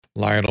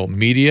Lionel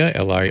Media,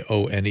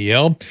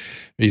 Lionel.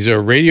 He's a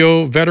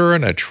radio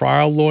veteran, a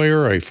trial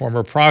lawyer, a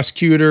former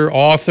prosecutor,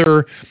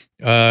 author.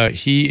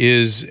 He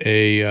is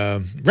a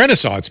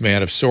Renaissance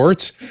man of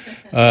sorts.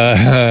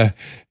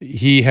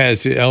 He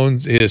has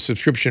his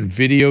subscription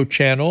video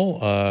channel.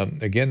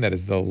 Again, that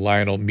is the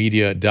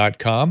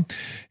lionelmedia.com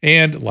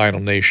and Lionel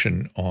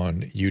Nation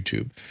on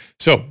YouTube.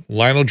 So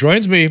Lionel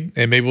joins me,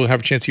 and maybe we'll have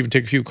a chance to even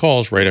take a few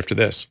calls right after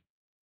this.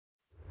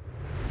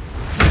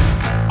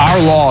 Our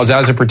laws,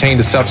 as it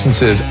pertains to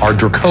substances, are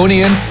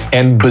draconian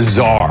and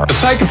bizarre. The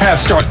psychopaths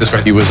start this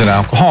way. He was an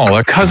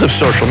alcoholic because of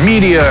social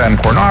media and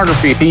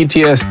pornography,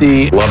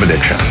 PTSD, love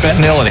addiction,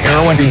 fentanyl and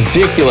heroin.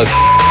 Ridiculous.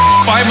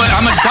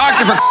 I'm a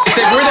doctor, for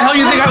sake. Where the hell do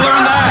you think I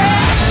learned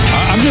that?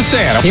 I'm just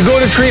saying, you go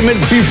to treatment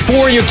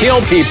before you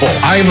kill people.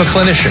 I am a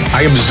clinician.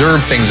 I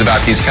observe things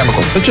about these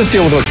chemicals. Let's just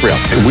deal with what's real.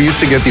 We used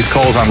to get these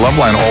calls on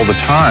Loveline all the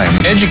time.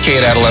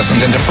 Educate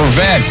adolescents and to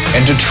prevent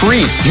and to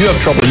treat. If you have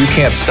trouble you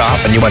can't stop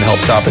and you want to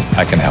help stop it,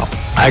 I can help.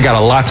 I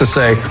got a lot to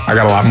say. I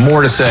got a lot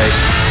more to say.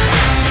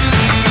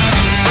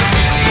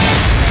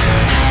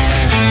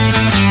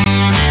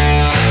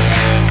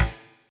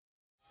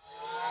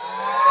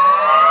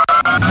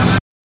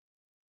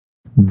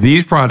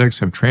 These products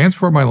have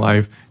transformed my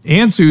life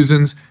and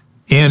Susan's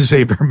and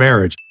saved our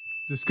marriage.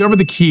 Discover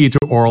the key to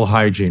oral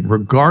hygiene,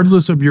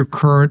 regardless of your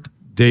current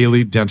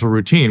daily dental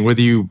routine.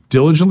 Whether you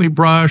diligently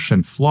brush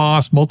and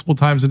floss multiple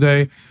times a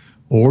day,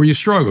 or you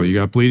struggle, you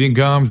got bleeding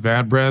gums,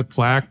 bad breath,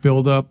 plaque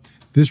buildup,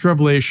 this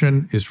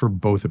revelation is for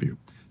both of you.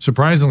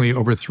 Surprisingly,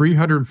 over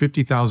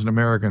 350,000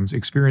 Americans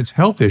experience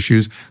health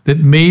issues that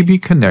may be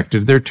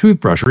connected to their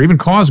toothbrush or even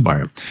caused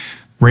by it,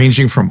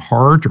 ranging from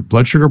heart or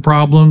blood sugar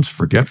problems,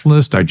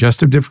 forgetfulness,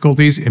 digestive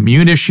difficulties,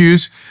 immune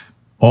issues,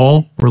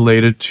 all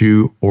related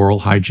to oral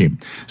hygiene.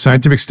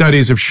 Scientific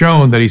studies have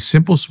shown that a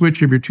simple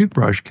switch of your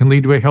toothbrush can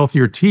lead to a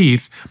healthier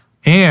teeth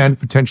and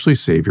potentially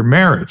save your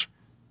marriage.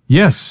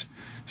 Yes,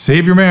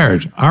 save your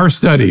marriage. Our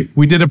study,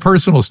 we did a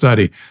personal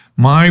study.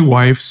 My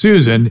wife,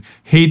 Susan,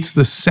 hates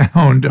the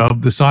sound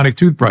of the sonic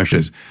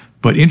toothbrushes,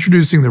 but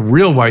introducing the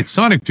Real White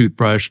Sonic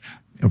toothbrush,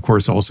 of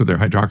course, also their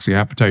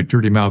hydroxyapatite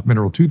dirty mouth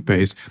mineral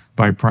toothpaste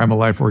by Primal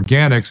Life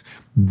Organics.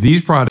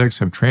 These products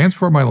have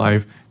transformed my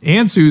life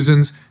and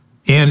Susan's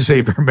and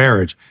saved our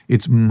marriage.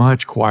 It's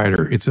much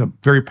quieter. It's a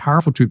very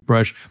powerful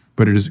toothbrush,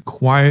 but it is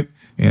quiet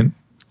and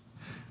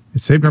it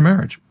saved our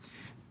marriage.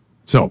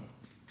 So,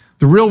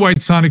 the Real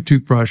White Sonic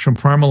toothbrush from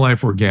Primal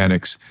Life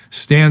Organics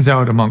stands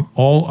out among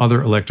all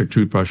other electric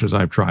toothbrushes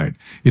I've tried.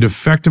 It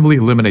effectively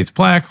eliminates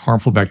plaque,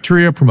 harmful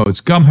bacteria, promotes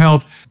gum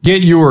health.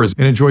 Get yours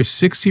and enjoy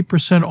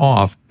 60%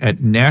 off at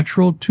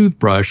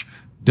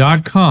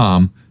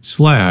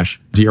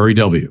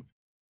naturaltoothbrush.com/DREW.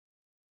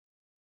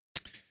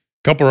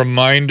 Couple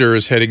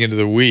reminders heading into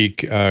the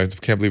week. I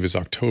can't believe it's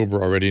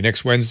October already.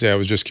 Next Wednesday, I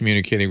was just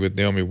communicating with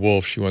Naomi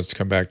Wolf. She wants to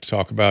come back to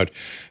talk about a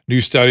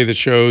new study that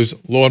shows,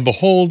 lo and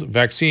behold,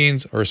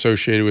 vaccines are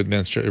associated with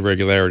menstrual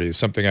irregularities,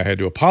 something I had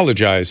to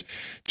apologize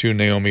to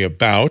Naomi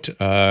about.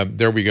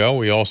 There we go.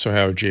 We also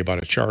have Jay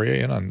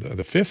Bhattacharya in on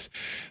the 5th.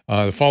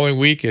 The following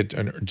week at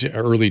an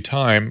early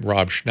time,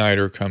 Rob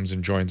Schneider comes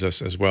and joins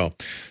us as well.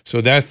 So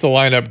that's the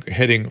lineup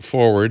heading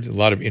forward. A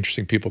lot of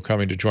interesting people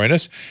coming to join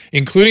us,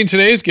 including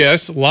today's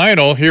guest, Lionel.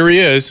 Here he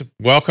is.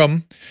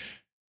 Welcome.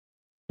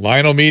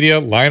 Lionel Media,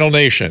 Lionel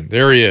Nation.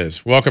 There he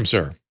is. Welcome,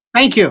 sir.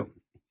 Thank you.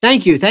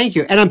 Thank you. Thank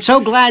you. And I'm so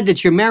glad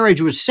that your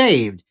marriage was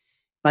saved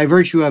by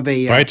virtue of by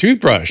a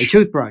toothbrush. A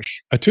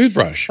toothbrush. A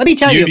toothbrush. Let me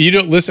tell you. You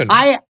don't listen.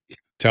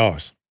 Tell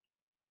us.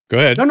 Go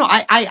ahead. No.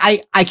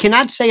 I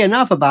cannot say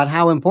enough about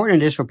how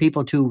important it is for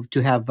people to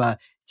have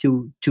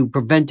to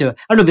prevent. I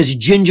don't know if it's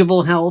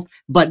gingival health,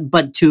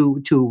 but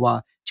to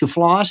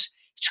floss.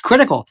 It's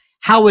critical.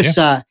 How it's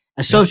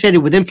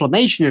associated with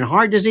inflammation and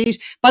heart disease.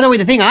 By the way,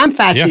 the thing I'm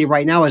fascinated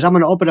right now is I'm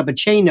going to open up a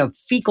chain of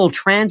fecal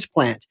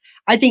transplant.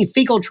 I think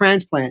fecal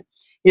transplant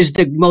is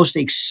the most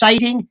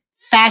exciting,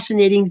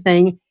 fascinating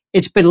thing.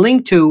 It's been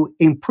linked to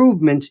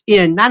improvements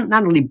in not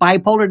only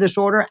bipolar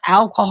disorder,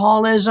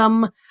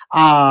 alcoholism,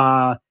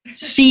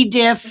 C.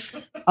 diff.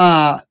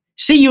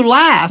 See, you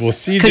laugh. Well,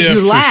 C. diff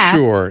for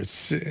sure.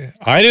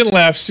 I didn't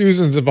laugh.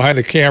 Susan's behind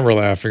the camera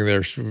laughing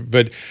there,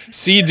 but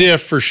C.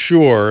 diff for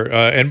sure.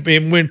 And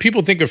when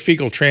people think of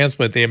fecal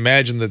transplant, they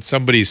imagine that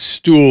somebody's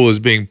stool is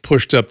being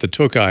pushed up the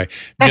tookai.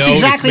 That's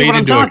exactly what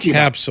I'm talking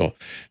about. It's made into a capsule.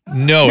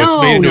 No, it's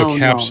made into a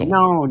capsule.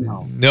 No.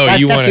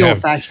 That's the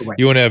old-fashioned way.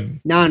 You want to have.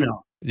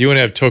 No. You want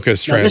to have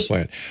Tuca's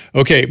transplant.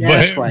 Okay,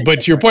 right,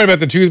 but to your point about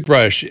the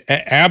toothbrush,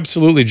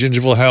 absolutely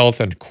gingival health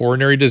and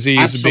coronary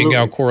disease being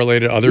now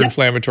correlated, other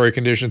inflammatory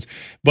conditions.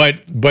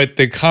 But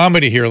the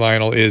comedy here,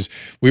 Lionel, is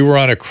we were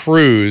on a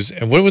cruise,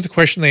 and what was the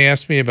question they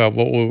asked me about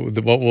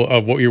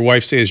what your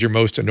wife say is your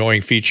most annoying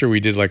feature? We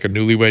did like a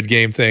newlywed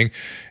game thing,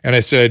 and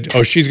I said,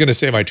 oh, she's going to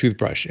say my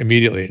toothbrush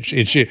immediately.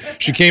 And she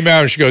came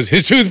out and she goes,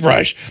 his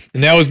toothbrush.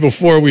 And that was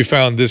before we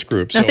found this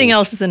group. Nothing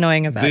else is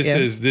annoying about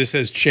this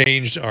has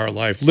changed our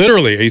life.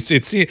 Literally.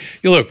 It's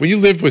look, when you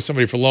live with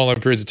somebody for long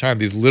periods of time,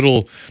 these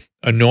little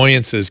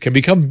annoyances can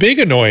become big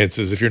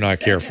annoyances if you're not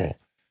careful.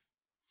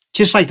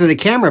 Just like with the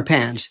camera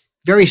pans.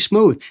 very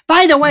smooth.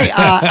 By the way,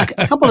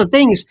 a couple of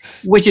things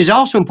which is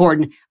also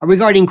important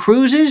regarding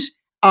cruises.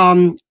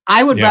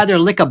 I would rather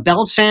lick a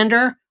belt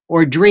sander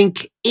or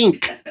drink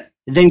ink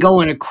than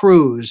go on a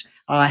cruise.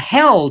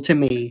 Hell to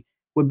me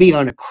would be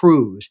on a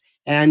cruise.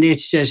 And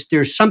it's just,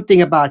 there's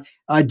something about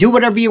do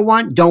whatever you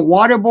want. Don't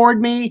waterboard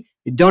me.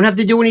 You don't have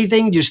to do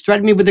anything. Just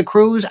threaten me with a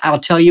cruise. I'll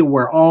tell you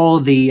where all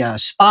the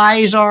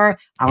spies are.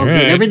 I'll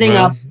get everything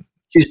up.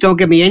 Just don't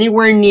get me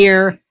anywhere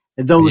near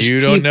those people. You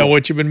don't know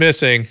what you've been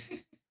missing.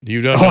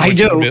 You don't know. I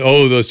do.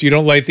 You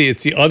don't like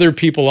it's the other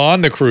people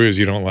on the cruise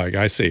you don't like.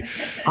 I see.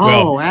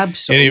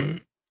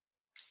 Absolutely.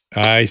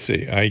 I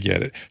see. I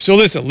get it. So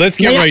listen, let's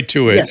get right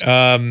to it.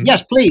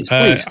 Yes, please.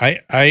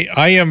 I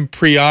am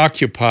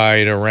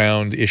preoccupied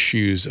around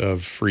issues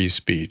of free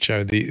speech.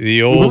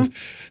 The old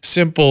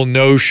simple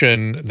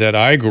notion that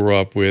I grew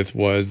up with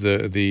was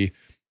the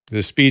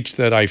speech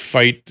that I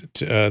fight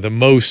the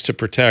most to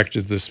protect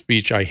is the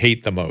speech I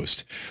hate the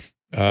most.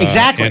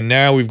 Exactly. And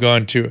now we've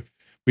gone to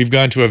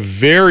a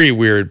very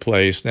weird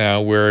place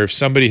now where if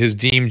somebody has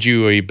deemed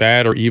you a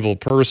bad or evil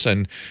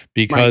person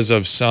because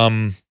of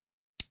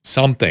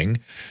something,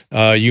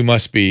 you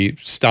must be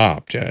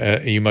stopped.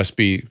 You must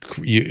be,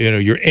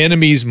 your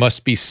enemies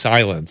must be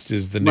silenced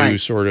is the new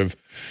sort of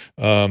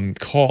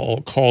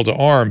call to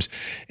arms.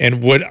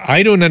 And what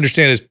I don't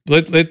understand is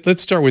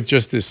let's start with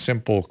just this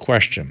simple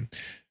question.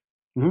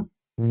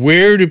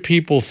 Where do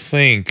people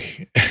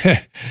think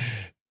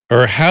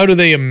or how do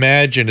they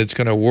imagine it's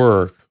going to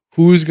work?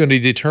 Who's going to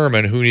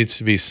determine who needs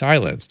to be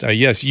silenced?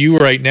 Yes, you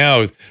right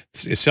now,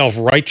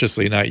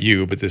 self-righteously, not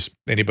you, but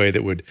anybody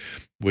that would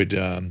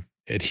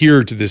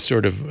adhere to this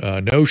sort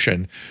of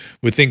notion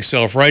would think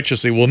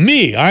self-righteously, well,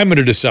 I'm going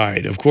to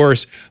decide, of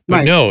course.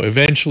 But no,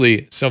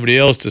 eventually somebody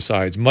else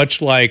decides,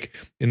 much like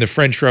in the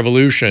French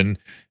Revolution,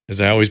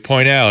 as I always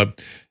point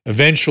out,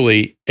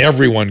 eventually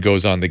everyone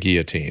goes on the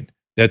guillotine.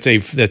 That's a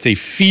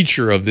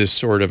feature of this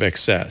sort of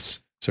excess.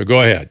 So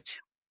go ahead.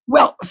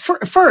 Well,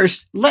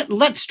 first,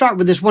 let's start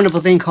with this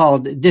wonderful thing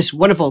called this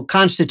wonderful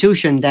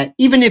Constitution that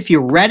even if you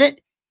read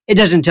it, it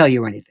doesn't tell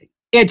you anything.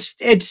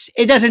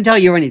 It doesn't tell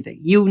you anything.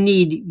 You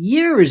need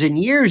years and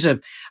years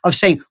of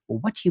saying, well,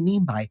 what do you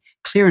mean by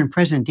clear and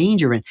present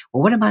danger? And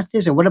well, what about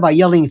this? And what about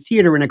yelling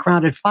theater in a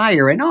crowded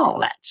fire and all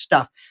that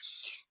stuff?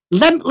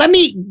 Let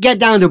me get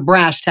down to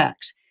brass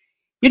tacks.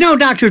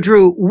 Dr.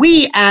 Drew,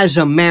 we as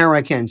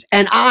Americans,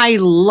 and I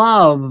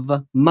love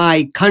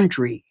my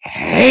country,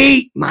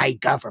 hate my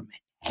government.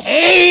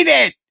 Hate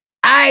it.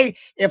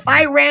 If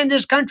I ran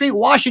this country,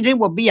 Washington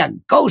would be a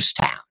ghost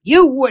town.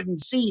 You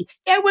wouldn't see,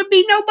 there would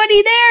be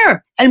nobody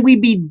there, and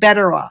we'd be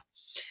better off.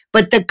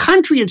 But the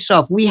country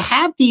itself, we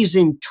have these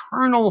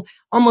internal,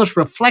 almost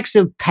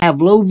reflexive,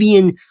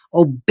 Pavlovian,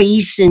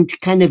 obeisant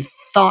kind of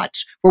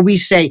thoughts where we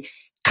say,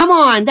 come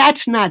on,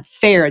 that's not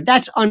fair.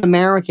 That's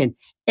un-American.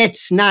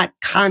 It's not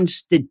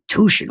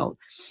constitutional.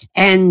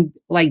 And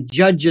like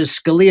Judge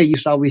Scalia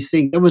used to always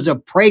say, there was a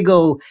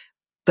Prego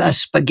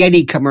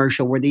spaghetti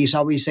commercial where they used to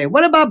always say,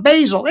 what about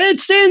basil?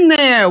 It's in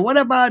there. What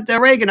about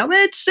oregano?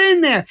 It's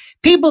in there.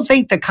 People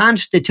think the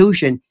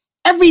Constitution,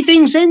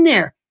 everything's in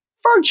there.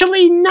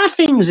 Virtually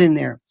nothing's in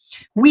there.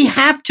 We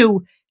have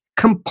to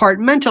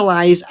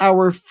compartmentalize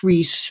our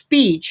free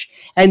speech.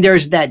 And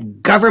there's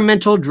that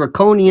governmental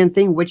draconian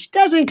thing, which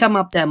doesn't come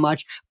up that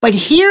much. But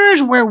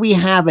here's where we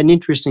have an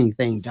interesting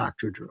thing,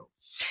 Dr. Drew.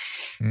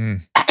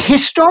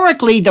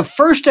 Historically, the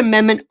First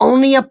Amendment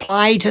only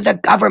applied to the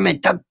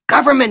government. The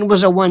government was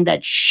the one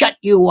that shut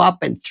you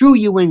up and threw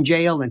you in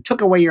jail and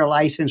took away your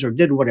license or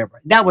did whatever.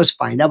 That was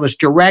fine. That was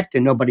direct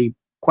and nobody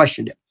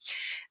questioned it.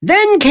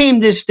 Then came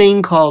this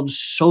thing called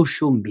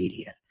social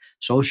media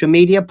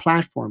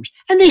platforms.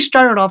 And they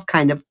started off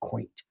kind of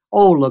quaint.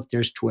 Oh, look,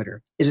 there's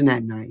Twitter. Isn't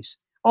that nice?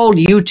 Oh,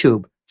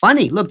 YouTube.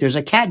 Funny. Look, there's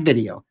a cat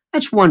video.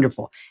 That's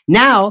wonderful.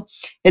 Now,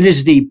 it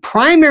is the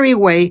primary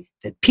way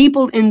that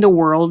people in the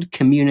world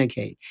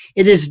communicate.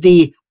 It is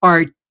the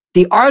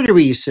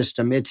artery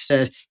system. It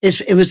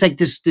was like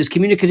this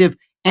communicative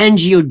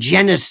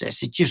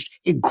angiogenesis.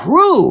 It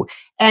grew,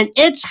 and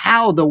it's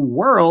how the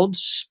world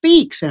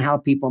speaks and how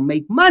people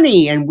make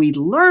money, and we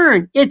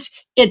learn. It's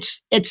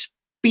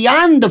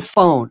beyond the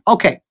phone.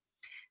 Okay,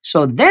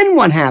 so then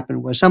what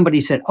happened was somebody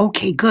said,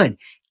 "Okay, good.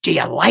 Do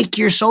you like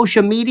your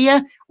social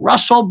media,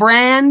 Russell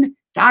Brand?"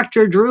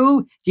 Dr.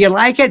 Drew, do you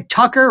like it?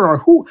 Tucker or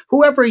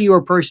whoever your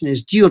person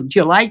is, do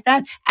you like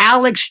that?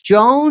 Alex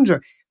Jones,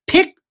 or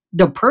pick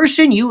the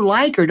person you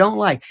like or don't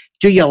like.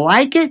 Do you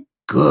like it?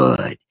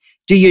 Good.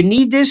 Do you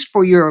need this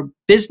for your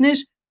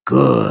business?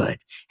 Good.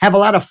 Have a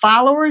lot of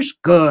followers?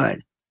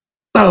 Good.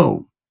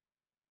 Boom.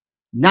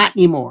 Not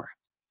anymore.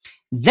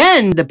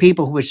 Then the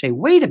people who would say,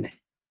 wait a minute,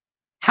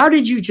 how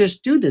did you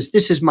just do this?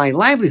 This is my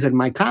livelihood,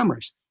 my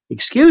commerce.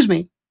 Excuse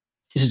me,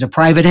 this is a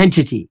private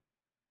entity.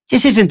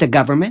 This isn't the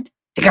government.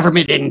 The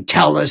government didn't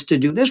tell us to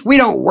do this. We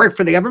don't work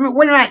for the government.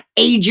 We're not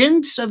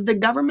agents of the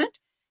government.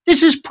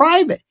 This is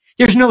private.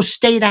 There's no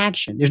state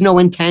action. There's no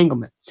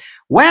entanglement.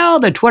 Well,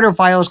 the Twitter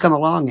files come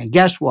along, and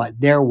guess what?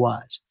 There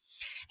was.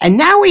 And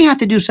now we have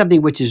to do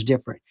something which is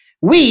different.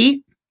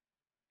 We,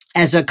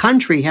 as a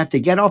country, have to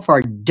get off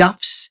our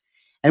duffs,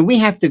 and we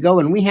have to go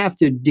and we have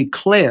to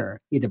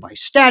declare, either by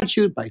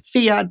statute, by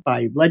fiat,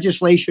 by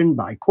legislation,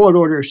 by court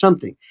order, or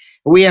something.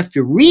 We have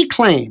to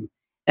reclaim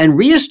and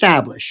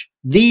reestablish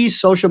these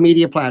social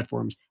media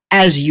platforms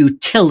as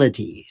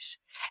utilities,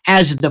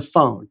 as the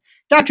phone.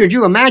 Dr.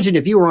 Drew, imagine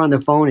if you were on the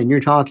phone and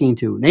you're talking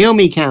to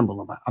Naomi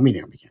Campbell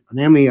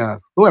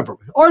whoever,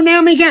 or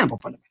Naomi Campbell,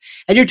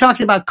 and you're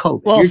talking about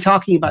COVID. Wolf. You're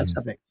talking about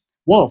something.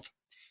 Wolf.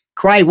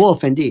 Cry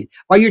wolf, indeed.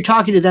 Or you're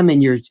talking to them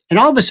and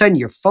all of a sudden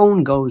your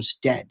phone goes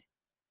dead.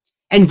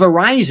 And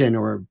Verizon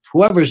or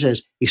whoever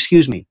says,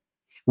 excuse me,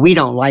 we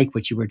don't like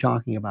what you were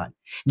talking about.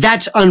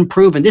 That's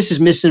unproven. This is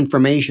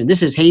misinformation.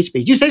 This is hate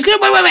speech. You say,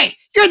 wait.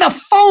 You're the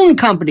phone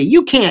company.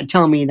 You can't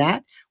tell me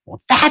that.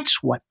 Well,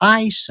 that's what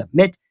I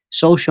submit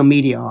social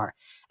media are.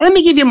 And let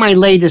me give you my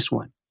latest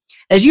one.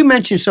 As you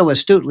mentioned so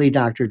astutely,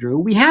 Dr. Drew,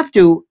 we have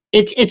to,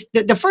 it's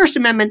the First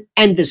Amendment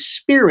and the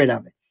spirit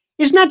of it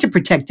is not to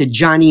protect the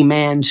Johnny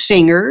Man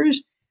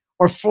singers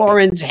or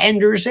Florence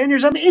Henderson or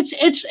something.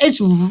 It's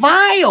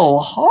vile,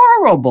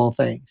 horrible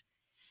things.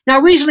 Now,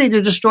 recently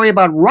there's a story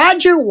about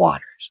Roger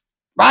Waters.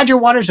 Roger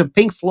Waters of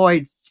Pink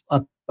Floyd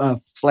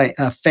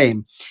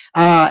fame.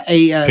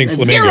 Pink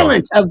Flamingo.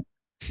 Virulent of,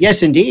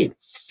 yes, indeed.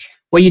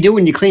 What you do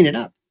when you clean it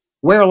up.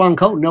 Wear a long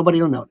coat, nobody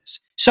will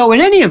notice. So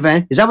in any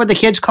event, is that what the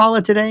kids call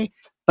it today?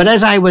 But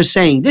as I was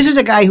saying, this is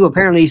a guy who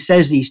apparently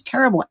says these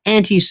terrible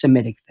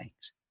anti-Semitic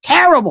things.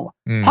 Terrible,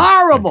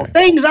 horrible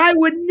things I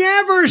would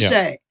never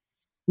say.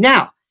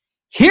 Now,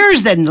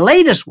 here's the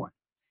latest one.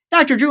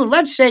 Dr. Drew,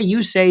 let's say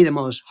you say the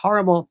most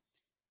horrible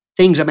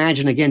things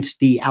imagined against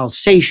the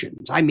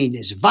Alsatians. I mean,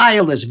 as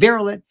vile, as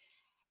virulent.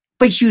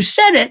 But you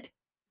said it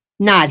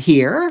not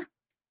here,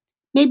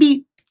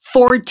 maybe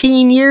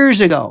 14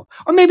 years ago.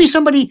 Or maybe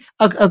somebody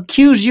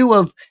accused you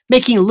of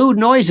making lewd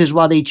noises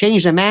while they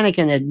changed a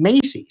mannequin at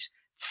Macy's.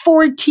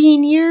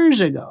 14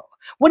 years ago.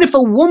 What if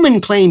a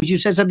woman claims you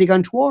said something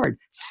untoward?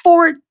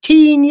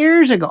 14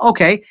 years ago.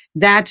 Okay,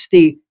 that's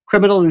the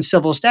criminal and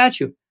civil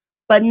statute.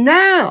 But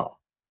now,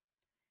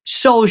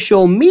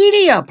 social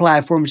media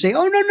platforms say,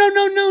 oh,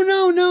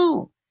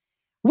 no.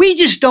 We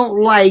just don't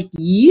like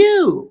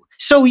you.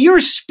 So your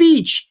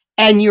speech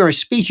and your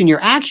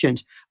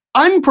actions,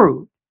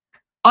 unproved,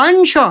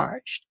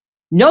 uncharged,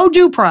 no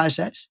due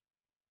process.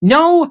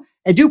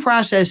 A due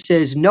process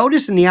says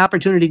notice and the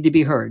opportunity to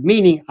be heard,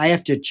 meaning I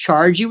have to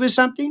charge you with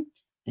something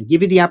and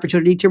give you the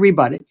opportunity to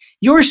rebut it.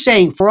 You're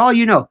saying, for all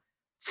you know,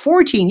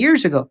 14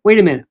 years ago, wait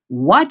a minute,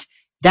 what?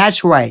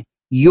 That's right.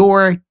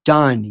 You're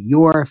done.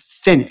 You're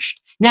finished.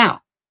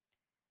 Now,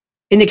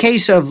 in the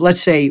case of,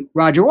 let's say,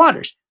 Roger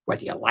Waters,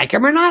 whether you like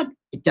him or not,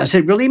 it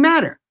doesn't really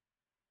matter.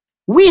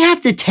 We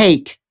have to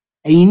take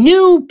a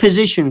new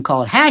position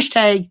called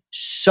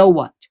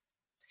 #SoWhat.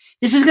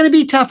 This is going to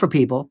be tough for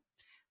people.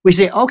 We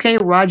say, okay,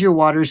 Roger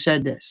Waters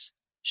said this.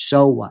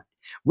 So what?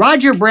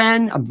 Russell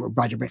Brand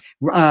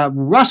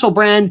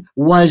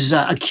was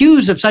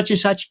accused of such and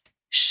such.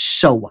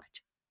 So what?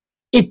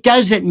 It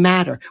doesn't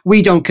matter.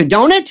 We don't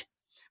condone it.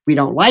 We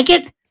don't like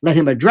it. Let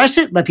him address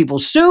it. Let people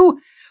sue.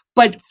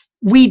 But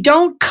we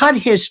don't cut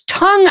his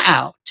tongue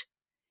out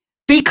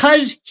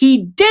because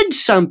he did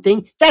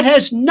something that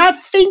has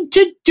nothing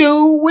to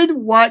do with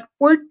what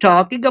we're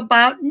talking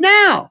about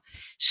now.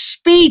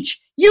 Speech.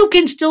 You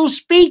can still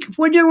speak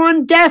when you're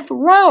on death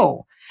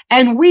row.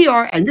 And we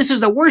are, and this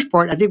is the worst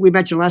part, I think we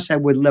mentioned last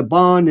time with Le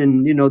Bon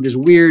and, there's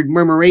weird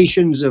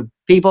murmurations of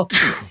people.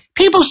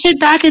 People sit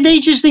back and they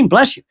just think,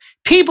 bless you.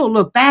 People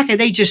look back and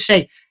they just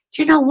say,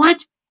 you know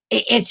what?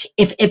 If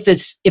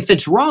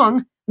it's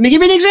wrong, let me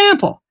give you an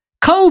example.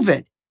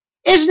 COVID.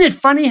 Isn't it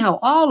funny how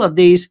all of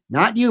these,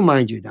 not you,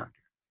 mind you,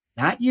 doctor,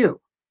 not you,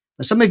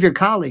 but some of your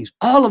colleagues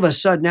all of a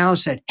sudden now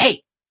said,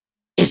 hey,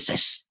 is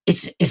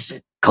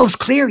the coast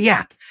clear?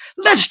 Yeah.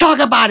 Let's talk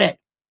about it.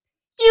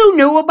 You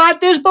knew about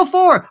this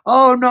before.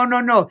 Oh,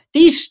 no.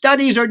 These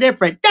studies are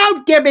different.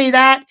 Don't give me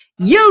that.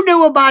 You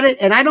knew about it,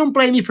 and I don't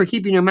blame you for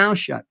keeping your mouth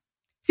shut. Have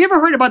you ever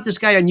heard about this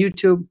guy on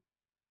YouTube?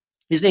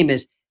 His name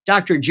is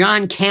Dr.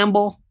 John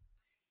Campbell.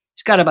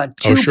 He's got about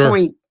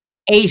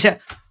 2.8.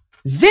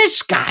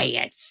 This guy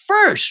at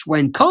first,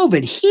 when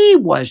COVID, he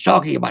was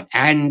talking about,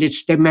 and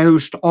it's the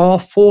most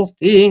awful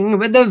thing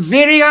with the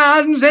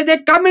virions and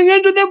they're coming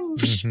into the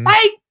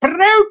spike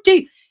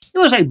protein. It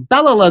was like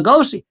Bela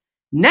Lugosi.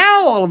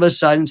 Now, all of a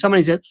sudden,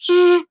 somebody said,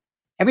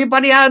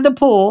 everybody out of the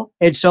pool,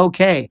 it's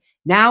okay.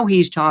 Now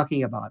he's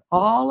talking about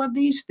all of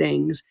these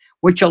things,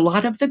 which a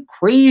lot of the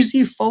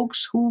crazy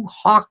folks who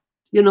hawk,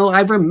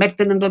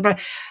 ivermectin and blah, blah,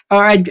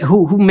 or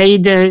who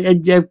made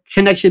the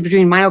connection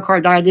between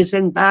myocarditis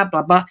and blah,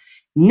 blah, blah.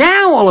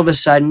 Now, all of a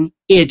sudden,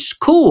 it's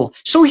cool.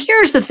 So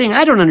here's the thing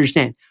I don't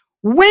understand.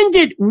 When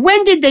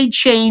did they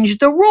change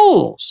the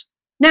rules?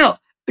 Now,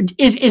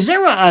 is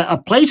there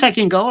a place I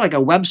can go, like a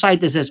website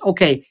that says,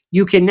 okay,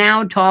 you can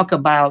now talk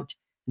about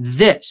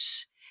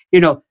this?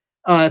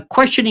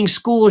 Questioning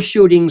school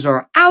shootings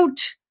are out.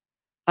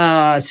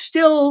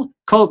 Still,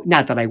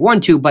 not that I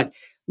want to, but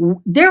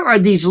there are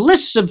these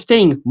lists of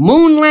things.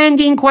 Moon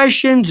landing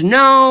questions,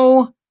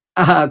 no.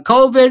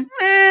 COVID,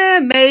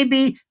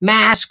 maybe.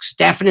 Masks,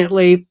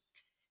 definitely.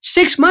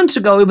 6 months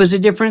ago, it was a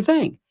different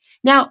thing.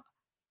 Now,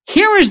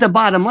 here is the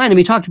bottom line, and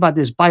we talked about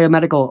this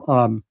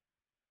biomedical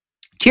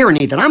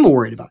tyranny that I'm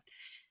worried about.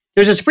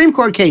 There's a Supreme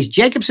Court case,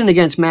 Jacobson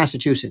against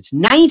Massachusetts,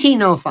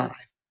 1905,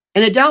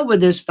 and it dealt with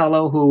this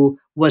fellow who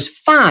was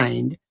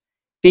fined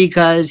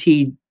because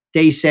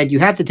they said you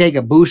have to take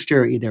a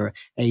booster, either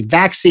a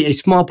vaccine, a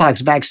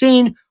smallpox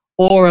vaccine,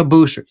 or a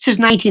booster. This is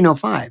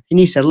 1905, and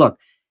he said, "Look,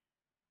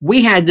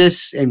 we had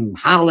this in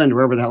Holland, or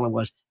wherever the hell it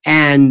was,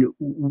 and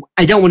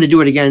I don't want to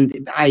do it again.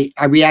 I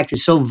reacted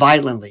so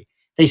violently."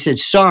 They said,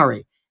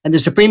 "Sorry." And the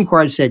Supreme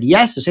Court said,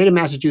 yes, the state of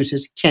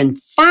Massachusetts can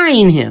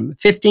fine him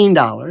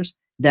 $15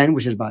 then,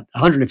 which is about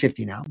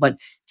 $150 now, but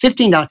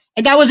 $15.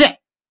 And that was it.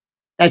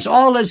 That's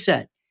all it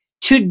said.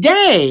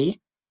 Today,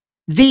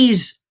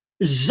 these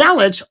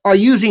zealots are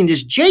using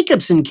this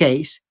Jacobson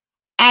case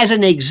as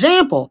an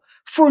example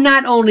for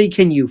not only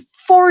can you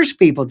force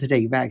people to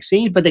take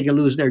vaccines, but they can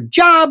lose their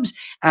jobs.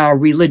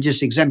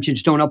 Religious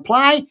exemptions don't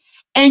apply.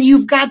 And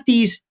you've got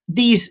this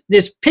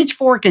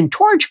pitchfork and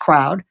torch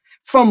crowd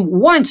from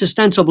once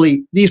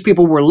ostensibly these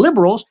people were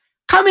liberals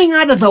coming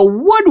out of the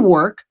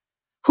woodwork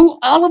who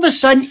all of a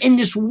sudden in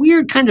this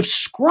weird kind of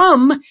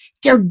scrum,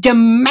 they're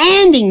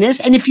demanding this.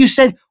 And if you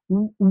said,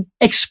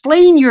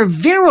 explain your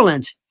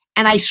virulence,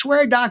 and I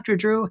swear, Dr.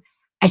 Drew,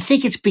 I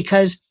think it's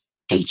because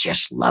they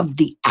just love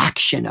the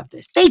action of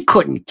this. They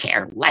couldn't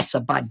care less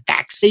about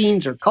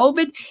vaccines or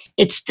COVID.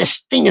 It's this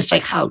thing. It's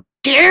like, how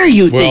dare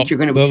you think you're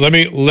going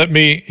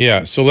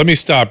to... So let me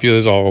stop you.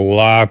 There's a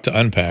lot to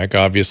unpack,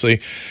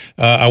 obviously.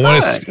 I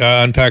want to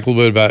unpack a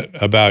little bit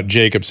about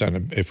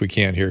Jacobson, if we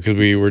can here, because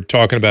we were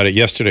talking about it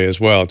yesterday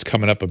as well. It's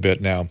coming up a bit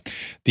now.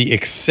 The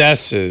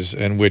excesses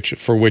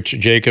for which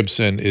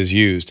Jacobson is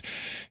used.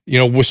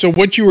 So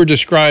what you were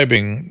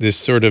describing, this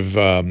sort of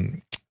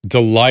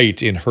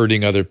delight in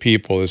hurting other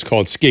people, is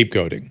called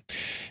scapegoating.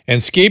 And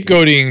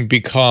scapegoating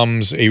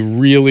becomes a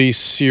really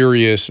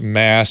serious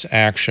mass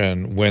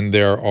action when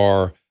there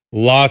are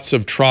lots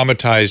of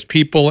traumatized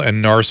people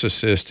and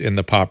narcissists in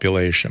the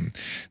population.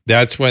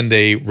 That's when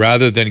they,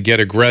 rather than get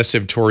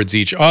aggressive towards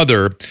each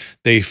other,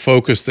 they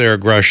focus their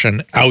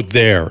aggression out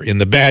there in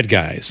the bad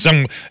guys.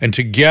 And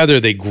together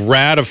they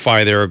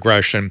gratify their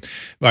aggression.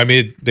 I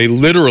mean, they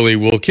literally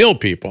will kill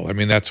people. I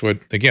mean, that's what,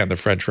 again, the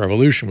French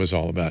Revolution was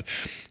all about.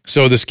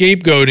 So the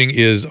scapegoating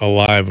is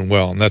alive and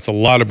well, and that's a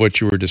lot of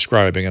what you were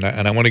describing, and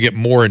I want to get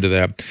more into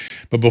that.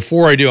 But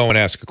before I do, I want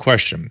to ask a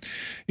question.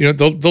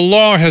 The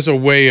law has a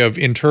way of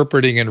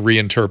interpreting and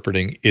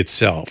reinterpreting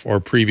itself, or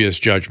previous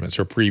judgments,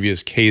 or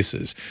previous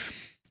cases.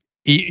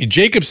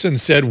 Jacobson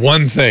said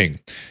one thing.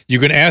 You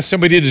can ask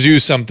somebody to do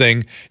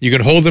something, you can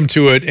hold them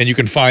to it, and you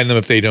can fine them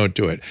if they don't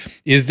do it.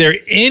 Is there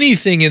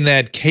anything in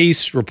that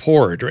case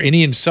report or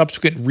any in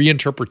subsequent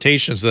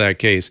reinterpretations of that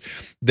case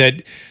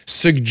that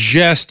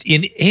suggest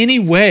in any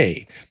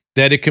way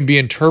that it can be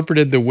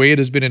interpreted the way it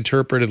has been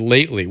interpreted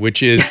lately,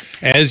 which is,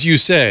 as you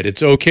said,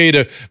 it's okay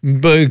to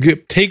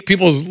take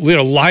people's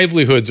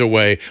livelihoods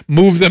away,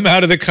 move them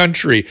out of the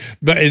country,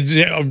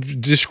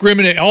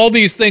 discriminate. All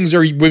these things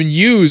are when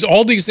used,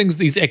 all these things,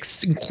 these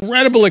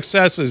incredible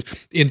excesses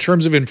in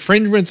terms of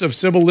infringements of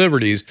civil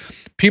liberties,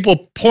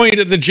 people point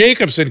at the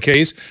Jacobson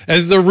case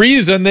as the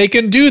reason they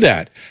can do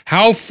that.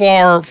 How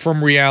far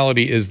from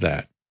reality is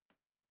that?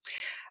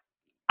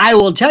 I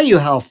will tell you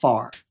how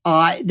far.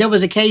 There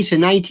was a case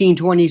in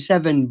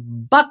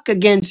 1927, Buck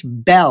against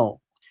Bell.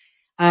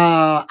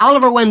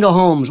 Oliver Wendell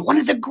Holmes, one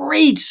of the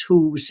greats,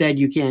 who said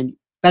you can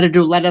better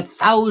to let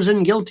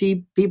 1,000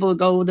 guilty people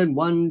go than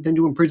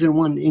to imprison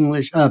one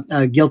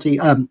guilty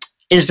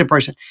innocent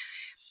person.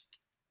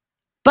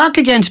 Buck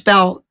against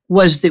Bell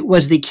was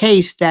the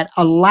case that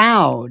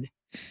allowed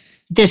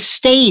the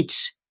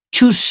states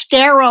to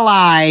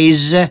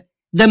sterilize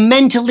the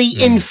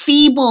mentally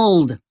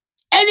enfeebled.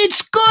 And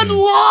it's good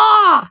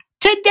law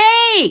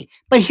today.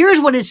 But here's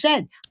what it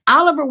said.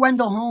 Oliver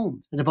Wendell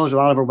Holmes, as opposed to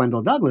Oliver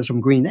Wendell Douglas from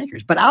Green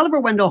Acres, but Oliver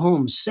Wendell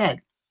Holmes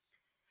said,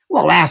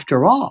 well,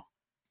 after all,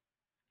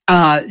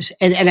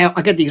 and I'll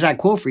get the exact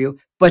quote for you,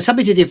 but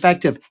something to the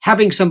effect of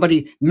having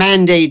somebody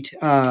mandate,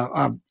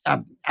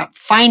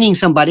 fining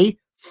somebody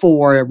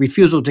for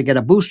refusal to get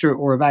a booster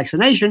or a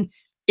vaccination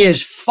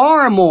is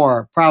far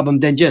more problem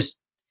than just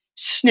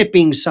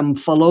snipping some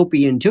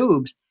fallopian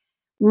tubes.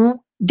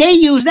 They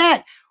use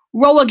that.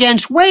 Roe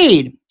against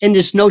Wade in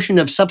this notion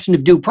of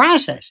substantive due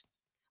process.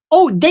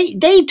 Oh,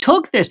 they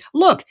took this.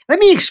 Look, let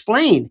me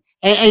explain.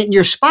 And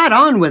you're spot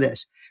on with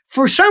this.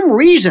 For some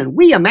reason,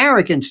 we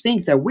Americans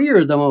think that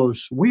we're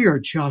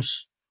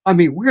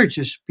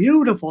just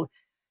beautiful.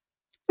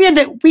 We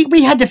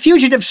had the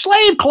fugitive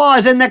slave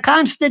clause in the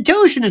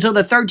Constitution until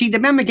the 13th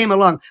Amendment came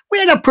along. We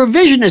had a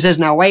provision that says,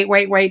 now, wait,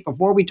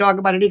 before we talk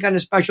about any kind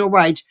of special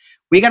rights,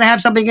 we got to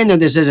have something in there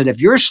that says that if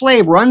your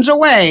slave runs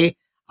away,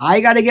 I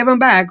got to give him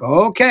back.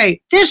 Okay.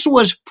 This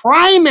was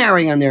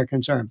primary on their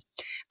concern.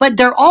 But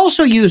they're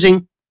also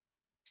using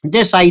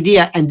this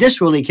idea, and this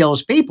really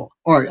kills people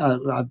or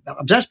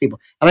obsess people.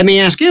 And let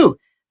me ask you,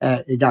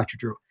 Dr.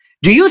 Drew,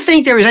 do you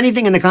think there is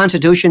anything in the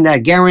Constitution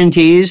that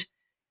guarantees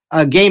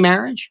gay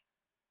marriage?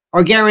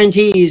 or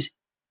guarantees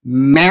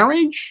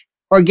marriage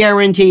or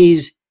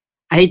guarantees,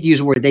 I hate to use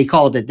the word, they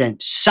called it then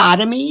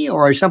sodomy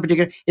or some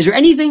particular, is there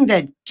anything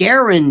that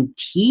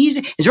guarantees,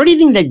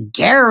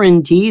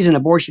 an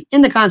abortion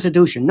in the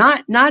Constitution,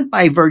 not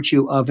by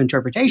virtue of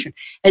interpretation?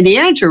 And the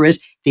answer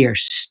is they are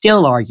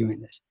still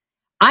arguing this.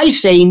 I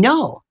say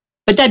no,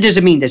 but that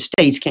doesn't mean that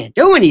states can't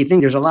do anything.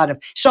 There's a lot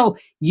of, so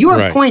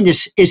your point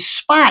is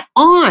spot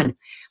on.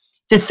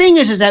 The thing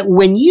is that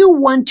when you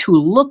want to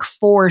look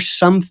for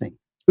something,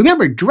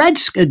 remember, Dred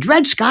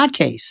Scott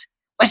case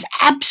was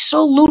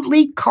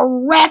absolutely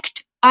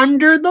correct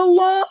under the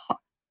law.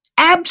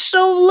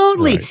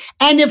 Absolutely. Right.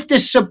 And if the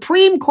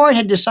Supreme Court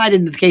had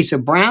decided in the case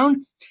of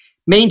Brown,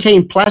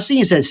 maintain Plessy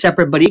and said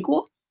separate but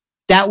equal,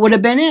 that would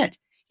have been it.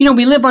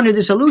 We live under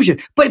this illusion.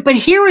 But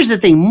here is the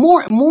thing,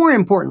 more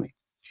importantly,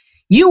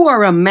 you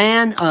are a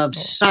man of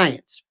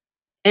science.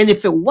 And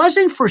if it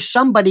wasn't for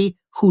somebody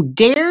who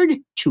dared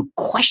to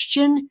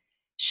question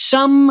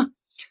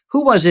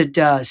who was it,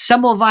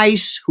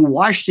 Semmelweis, who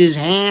washed his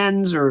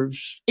hands, or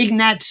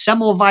Ignaz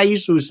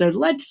Semmelweis, who said,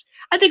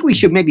 I think we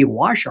should maybe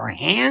wash our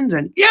hands.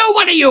 And,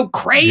 what are you,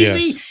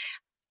 crazy? Yes.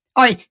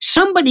 All right,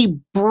 somebody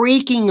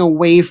breaking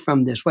away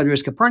from this, whether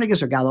it's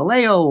Copernicus or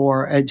Galileo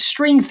or a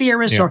string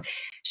theorist, or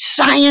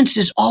science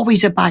is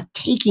always about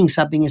taking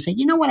something and saying,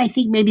 you know what, I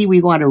think maybe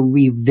we want to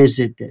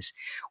revisit this.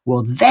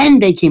 Well, then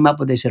they came up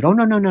with, they said, oh,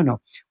 no.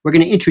 We're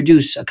going to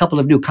introduce a couple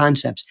of new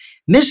concepts.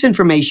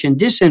 Misinformation,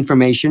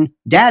 disinformation,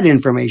 data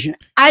information.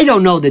 I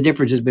don't know the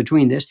differences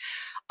between this.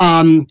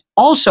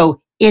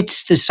 Also,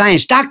 it's the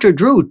science. Dr.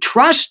 Drew,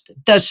 trust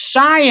the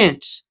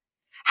science.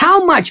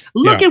 How much?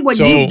 Look at what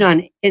you've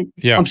done.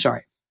 I'm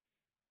sorry.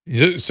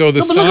 So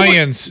the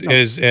science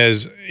is,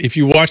 as if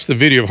you watch the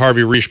video of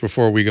Harvey Reish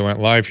before we went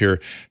live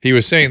here, he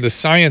was saying the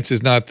science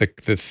is not the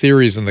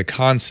theories and the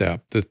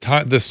concept.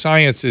 The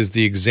science is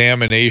the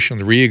examination,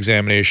 the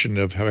re-examination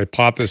of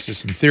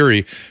hypothesis and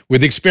theory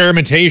with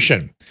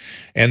experimentation,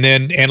 and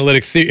then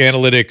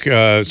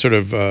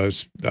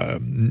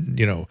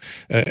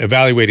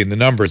evaluating the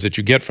numbers that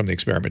you get from the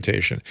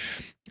experimentation.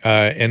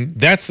 And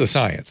that's the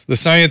science. The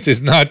science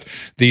is not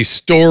the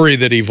story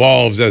that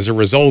evolves as a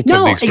result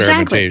of the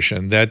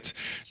experimentation.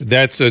 Exactly.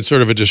 That's a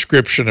sort of a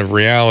description of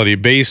reality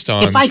based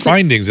on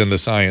findings in the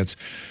science.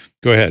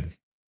 Go ahead.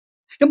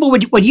 No,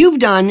 but what you've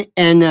done,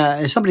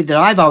 and somebody that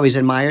I've always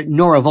admired,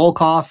 Nora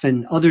Volkoff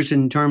and others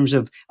in terms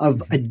of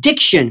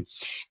addiction,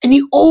 in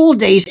the old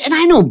days, and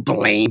I don't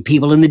blame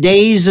people in the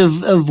days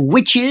of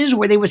witches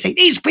where they would say,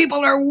 these people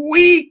are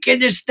weak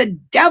and it's the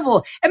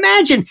devil.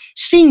 Imagine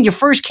seeing your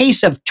first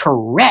case of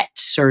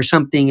Tourette's or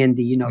something in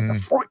the,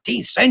 the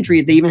 14th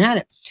century, if they even had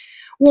it.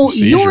 Well,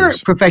 your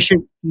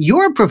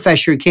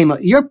profession came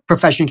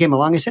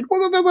along and said,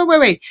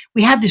 wait.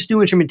 We have this new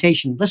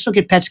instrumentation. Let's look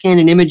at PET scan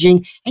and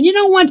imaging. And you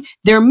know what?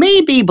 There may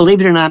be, believe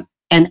it or not,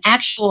 an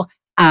actual,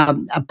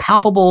 a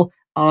palpable,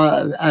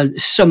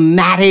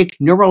 somatic,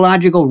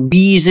 neurological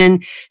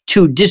reason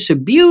to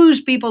disabuse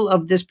people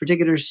of this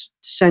particular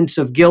sense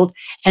of guilt.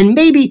 And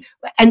they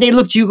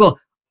look to you, go,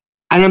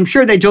 and I'm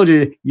sure they told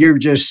you, you're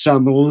just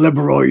some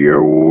liberal,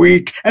 you're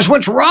weak. That's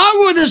what's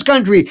wrong with this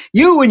country.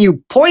 You and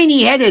you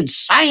pointy-headed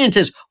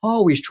scientists,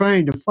 always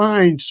trying to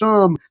find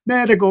some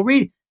medical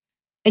reason.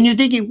 And you're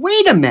thinking,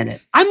 wait a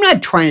minute, I'm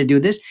not trying to do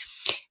this.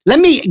 Let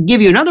me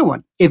give you another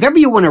one. If ever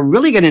you want to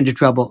really get into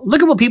trouble,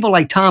 look at what people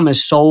like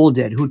Thomas Sowell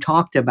did, who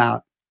talked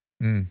about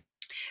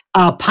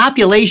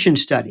population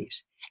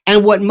studies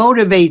and what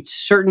motivates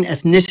certain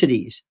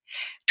ethnicities.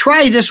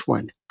 Try this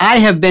one. I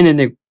have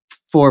been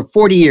for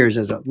 40 years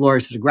as a lawyer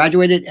since I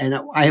graduated, and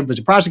I was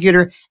a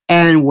prosecutor.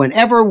 And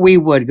whenever we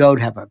would go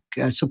to have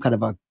some kind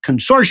of a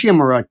consortium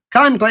or a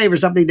conclave or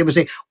something, they would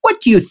say,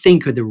 what do you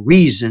think are the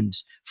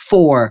reasons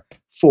for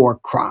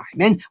crime?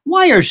 And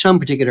why are some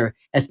particular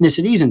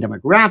ethnicities and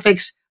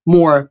demographics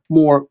more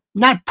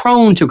not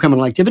prone to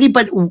criminal activity,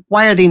 but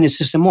why are they in the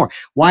system more?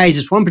 Why is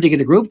this one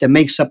particular group that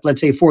makes up,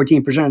 let's say,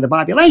 14% of the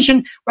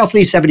population,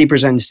 roughly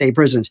 70% in state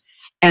prisons?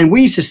 And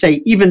we used to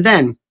say, even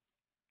then,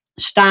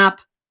 stop.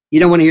 You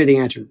don't want to hear the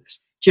answer to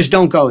this. Just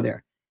don't go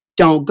there.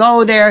 Don't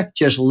go there.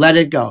 Just let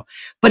it go.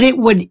 But it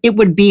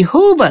would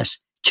behoove us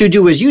to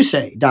do as you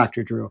say,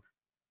 Dr. Drew.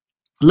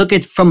 Look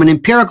at from an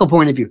empirical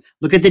point of view.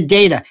 Look at the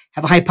data.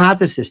 Have a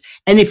hypothesis.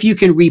 And if you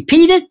can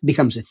repeat it, it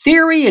becomes a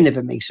theory. And if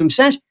it makes some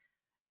sense,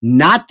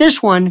 not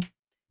this one.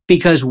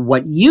 Because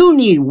what you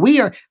need,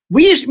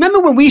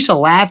 remember when we used to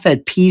laugh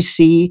at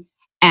PC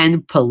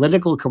and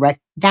political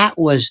correct? That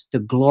was the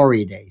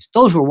glory days.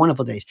 Those were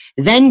wonderful days.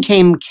 Then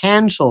came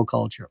cancel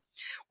culture.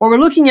 What we're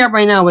looking at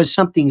right now is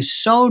something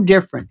so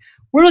different.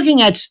 We're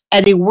looking at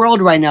a world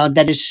right now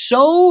that is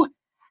so,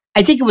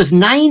 I think it was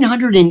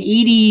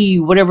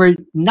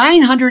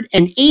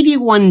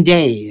 981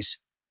 days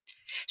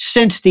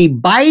since the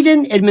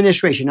Biden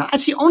administration. Now,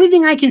 that's the only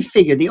thing I can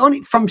figure.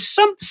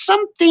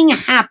 Something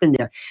happened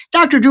there.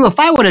 Dr. Drew,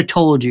 if I would have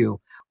told you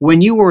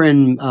when you were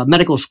in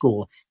medical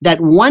school that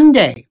one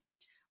day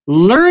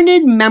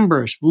learned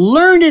members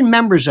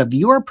of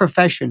your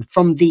profession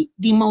from the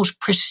most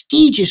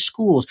prestigious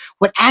schools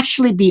would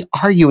actually be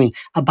arguing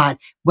about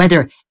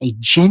whether a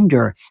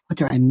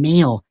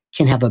male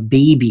can have a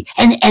baby,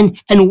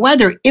 and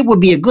whether it would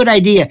be a good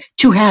idea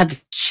to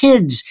have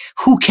kids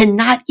who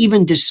cannot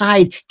even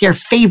decide their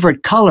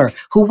favorite color,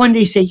 who one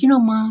day say,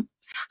 Mom,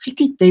 I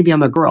think maybe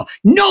I'm a girl.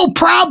 No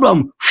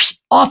problem.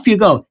 Off you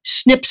go.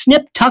 Snip,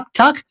 snip, tuck,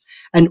 tuck.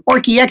 An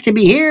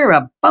orchiectomy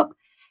here.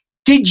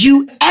 Did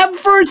you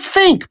ever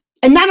think?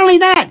 And not only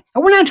that,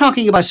 and we're not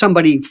talking about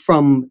somebody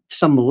from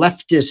some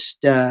leftist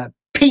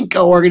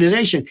pinko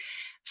organization,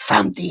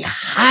 from the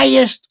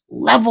highest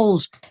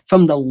levels,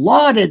 from the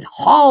lauded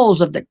halls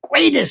of the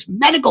greatest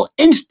medical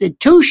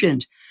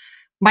institutions.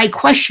 My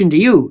question to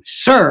you,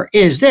 sir,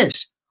 is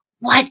this: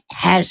 what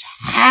has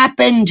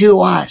happened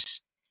to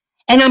us?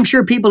 And I'm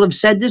sure people have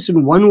said this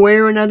in one way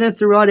or another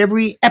throughout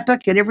every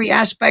epoch and every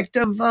aspect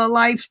of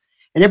life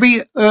and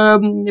every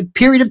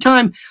period of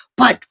time.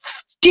 But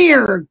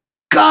dear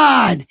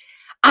God,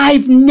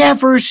 I've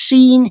never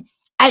seen.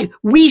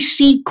 We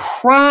see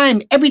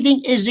crime.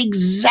 Everything is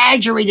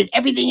exaggerated.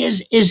 Everything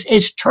is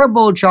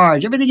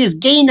turbocharged. Everything is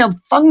gain of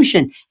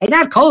function. And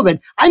not COVID.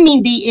 I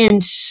mean the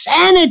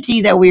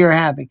insanity that we are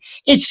having.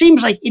 It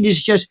seems like it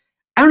is just,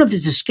 I don't know if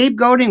it's a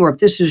scapegoating or if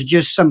this is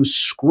just some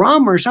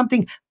scrum or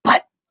something,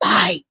 but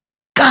my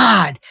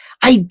God,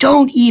 I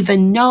don't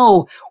even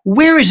know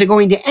where is it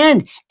going to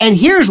end. And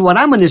here's what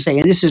I'm going to say,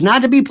 and this is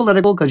not to be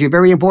political because you're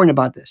very important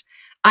about this.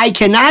 I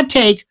cannot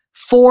take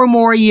 4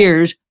 more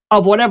years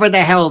of whatever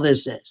the hell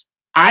this is.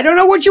 I don't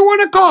know what you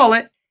want to call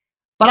it,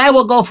 but I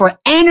will go for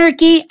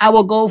anarchy. I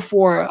will go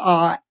for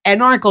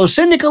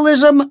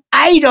anarcho-syndicalism.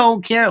 I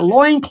don't care.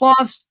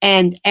 Loincloths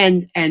and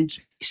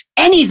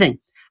anything.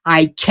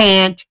 I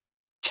can't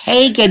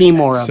take any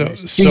more of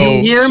this. Do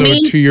you hear me?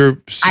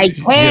 I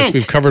can't. Yes,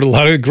 we've covered a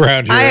lot of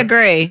ground here. I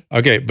agree.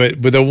 Okay, but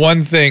the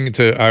one thing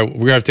we're going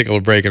to have to take a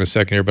little break in a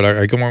second here, but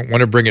I want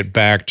to bring it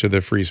back to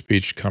the free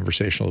speech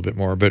conversation a little bit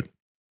more.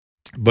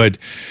 But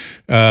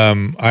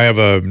I have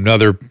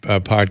another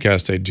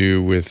podcast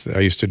I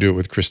used to do it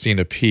with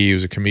Christina P.,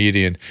 who's a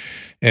comedian,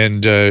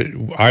 and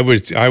I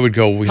would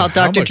go called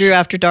Dr. Drew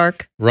After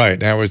Dark.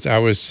 Right. And I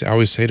always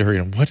say to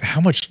her, how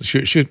much? She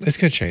it's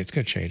going to change. It's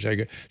going to change.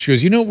 She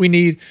goes, what we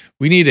need?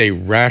 We need a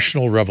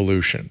rational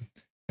revolution.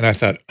 And I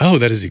thought,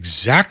 that is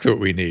exactly what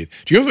we need.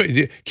 Caleb,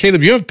 do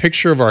you have a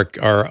picture of our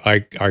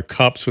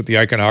cups with the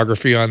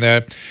iconography on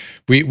that?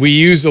 We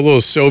use a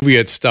little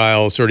Soviet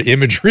style sort of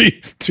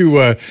imagery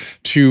to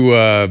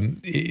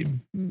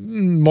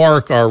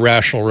mark our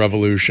rational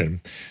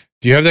revolution.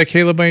 Do you have that,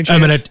 Caleb, by any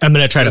chance? I'm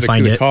gonna try to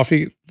find it.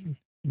 Coffee.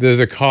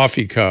 There's a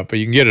coffee cup, but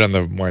you can get it on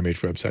the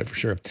YMH website for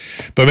sure.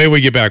 But maybe when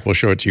we get back, we'll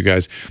show it to you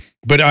guys.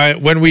 But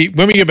when we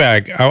get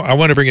back, I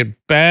want to bring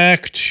it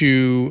back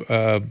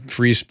to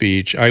free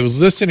speech. I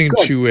was listening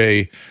to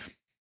a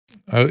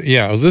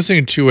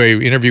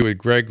interview with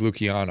Greg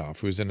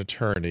Lukianoff, who's an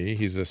attorney.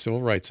 He's a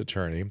civil rights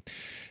attorney,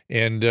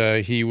 and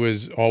he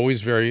was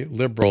always very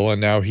liberal, and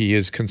now he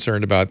is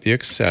concerned about the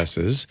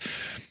excesses.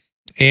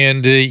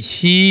 And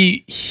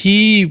he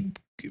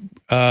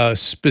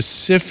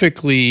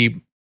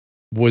specifically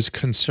was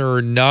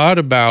concerned not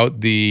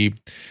about the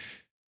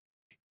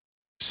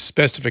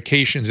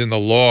specifications in the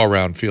law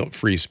around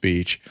free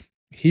speech.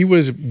 He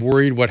was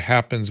worried what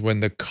happens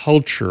when the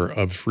culture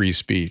of free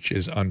speech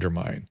is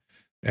undermined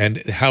and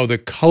how the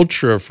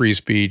culture of free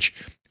speech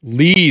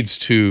leads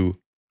to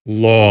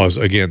laws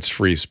against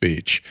free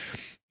speech.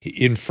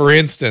 For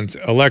instance,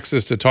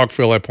 Alexis de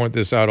Tocqueville, I point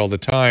this out all the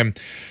time,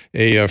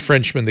 a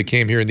Frenchman that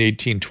came here in the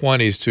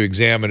 1820s to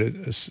examine it.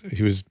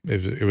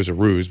 It was a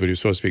ruse, but he was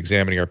supposed to be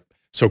examining our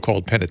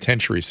so-called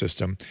penitentiary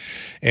system.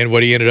 And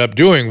what he ended up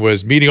doing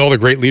was meeting all the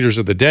great leaders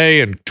of the day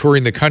and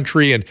touring the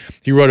country. And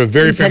he wrote a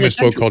very famous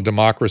book called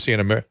Democracy in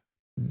America.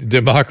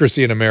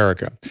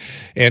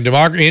 And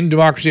in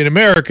Democracy in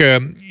America,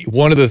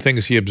 one of the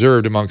things he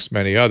observed, amongst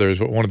many others,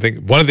 one of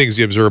the things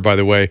he observed, by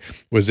the way,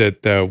 was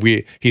that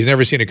he's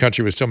never seen a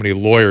country with so many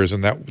lawyers,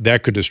 and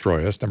that could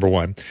destroy us, number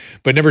one.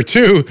 But number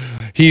two,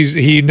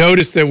 he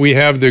noticed that we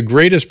have the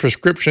greatest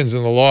prescriptions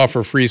in the law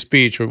for free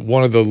speech, but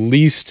one of the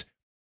least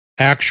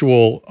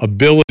actual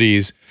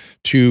abilities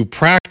to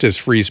practice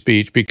free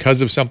speech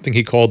because of something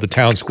he called the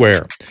town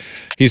square.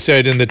 He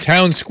said, in the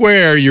town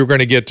square, you're going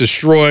to get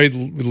destroyed.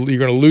 You're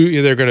going to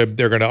lose. They're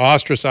going to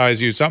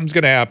ostracize you. Something's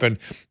going to happen.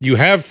 You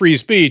have free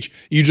speech.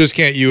 You just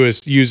can't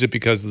use it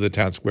because of the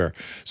town square.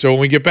 So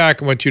when we get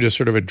back, I want you to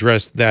sort of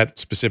address that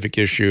specific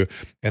issue.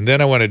 And then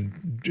I want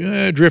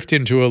to drift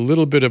into a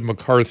little bit of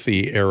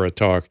McCarthy era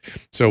talk.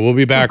 So we'll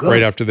be back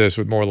right after this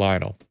with more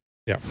Lionel.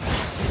 Yeah.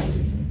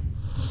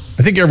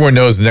 I think everyone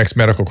knows the next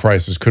medical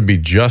crisis could be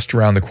just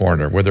around the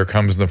corner, whether it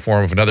comes in the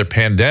form of another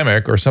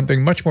pandemic or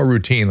something much more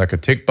routine like a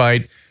tick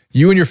bite.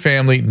 You and your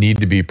family need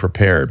to be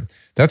prepared.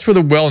 That's where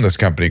the Wellness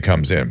Company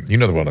comes in. You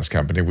know the Wellness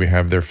Company. We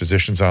have their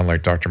physicians on,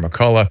 like Dr.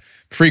 McCullough,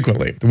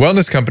 frequently. The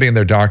Wellness Company and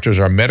their doctors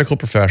are medical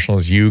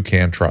professionals you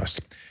can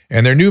trust.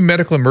 And their new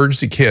medical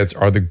emergency kits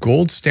are the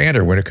gold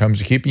standard when it comes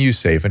to keeping you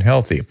safe and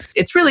healthy.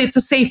 It's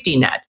a safety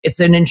net. It's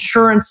an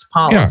insurance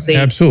policy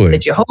absolutely.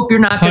 that you hope you're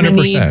not going to 100%.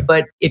 need,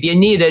 but if you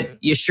need it,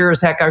 you sure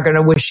as heck are going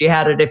to wish you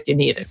had it if you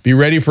need it. Be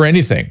ready for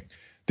anything.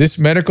 This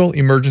medical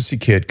emergency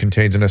kit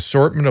contains an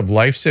assortment of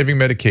life-saving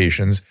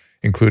medications,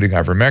 including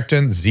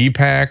ivermectin,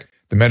 Z-Pak.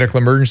 The medical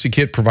emergency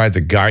kit provides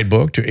a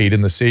guidebook to aid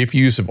in the safe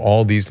use of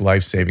all these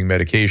life-saving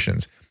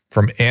medications.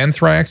 From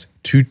anthrax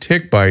to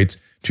tick bites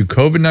to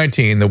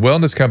COVID-19, the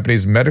Wellness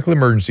Company's medical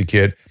emergency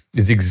kit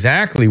is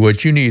exactly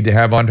what you need to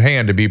have on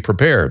hand to be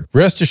prepared.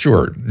 Rest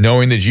assured,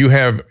 knowing that you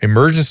have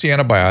emergency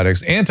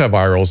antibiotics,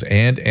 antivirals,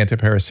 and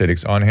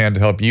antiparasitics on hand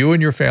to help you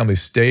and your family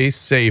stay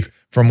safe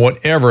from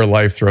whatever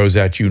life throws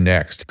at you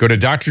next. Go to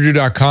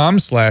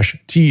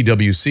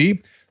drdrew.com/TWC.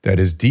 That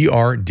is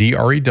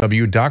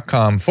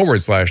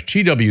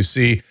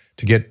DRDREW.com/TWC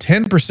to get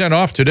 10%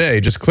 off today.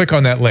 Just click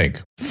on that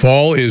link.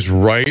 Fall is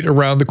right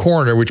around the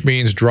corner, which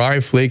means dry,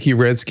 flaky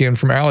red skin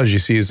from allergy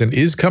season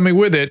is coming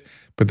with it.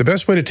 But the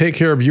best way to take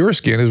care of your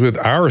skin is with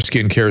our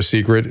skincare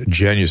secret,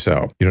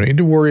 Genucel. You don't need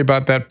to worry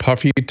about that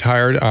puffy,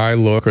 tired eye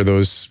look or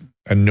those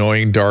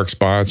annoying dark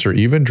spots or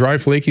even dry,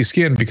 flaky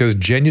skin because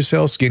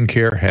Genucel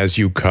Skincare has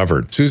you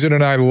covered. Susan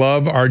and I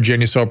love our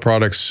Genucel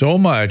products so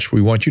much,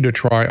 we want you to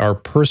try our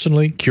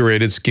personally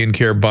curated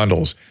skincare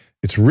bundles.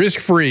 It's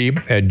risk-free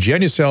at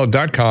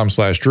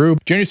Genucel.com/Drew.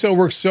 Genucel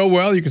works so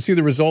well, you can see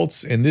the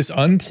results in this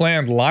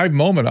unplanned live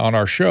moment on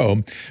our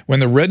show when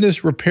the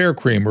Redness Repair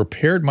Cream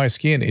repaired my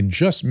skin in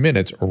just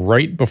minutes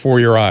right before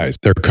your eyes.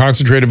 Their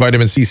concentrated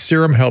vitamin C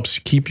serum helps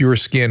keep your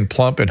skin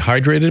plump and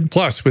hydrated.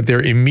 Plus, with their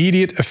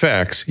immediate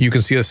effects, you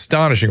can see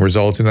astonishing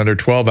results in under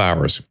 12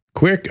 hours.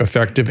 Quick,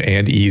 effective,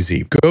 and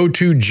easy. Go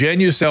to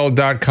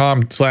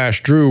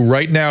Genucel.com/Drew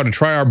right now to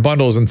try our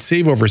bundles and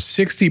save over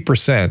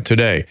 60%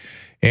 today.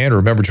 And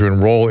remember to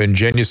enroll in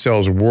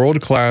Genucel's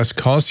world-class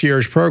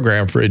concierge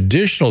program for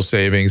additional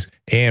savings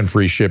and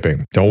free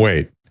shipping. Don't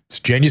wait. It's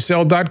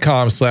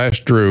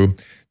Genucel.com/Drew,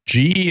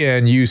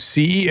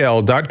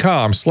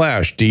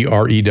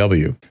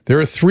 GENUCEL.com/DREW. There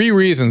are 3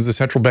 reasons the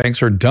central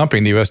banks are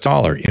dumping the U.S.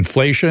 dollar: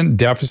 inflation,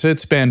 deficit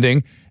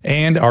spending,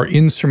 and our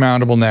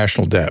insurmountable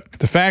national debt.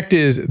 The fact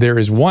is, there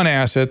is one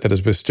asset that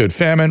has withstood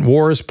famine,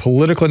 wars,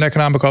 political and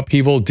economic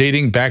upheaval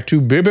dating back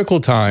to biblical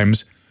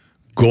times: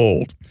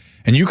 gold.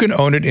 And you can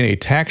own it in a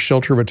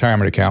tax-sheltered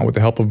retirement account with the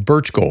help of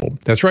Birch Gold.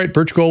 That's right,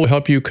 Birch Gold will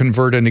help you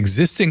convert an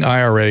existing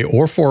IRA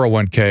or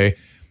 401k,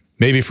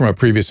 maybe from a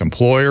previous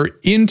employer,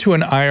 into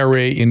an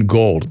IRA in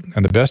gold.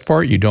 And the best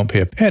part, you don't pay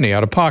a penny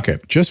out of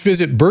pocket. Just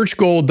visit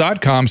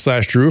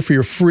birchgold.com/Drew for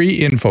your free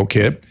info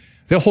kit.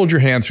 They'll hold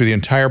your hand through the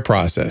entire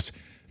process.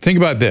 Think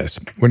about this.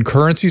 When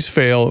currencies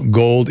fail,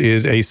 gold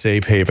is a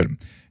safe haven.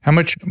 How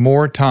much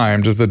more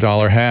time does the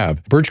dollar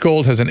have? Birch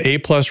Gold has an A+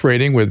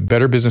 rating with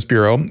Better Business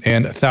Bureau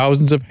and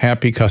thousands of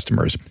happy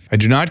customers. I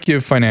do not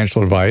give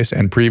financial advice,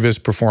 and previous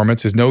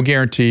performance is no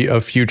guarantee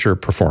of future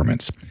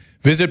performance.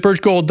 Visit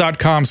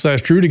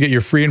birchgold.com/Drew to get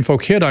your free info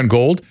kit on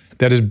gold.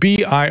 That is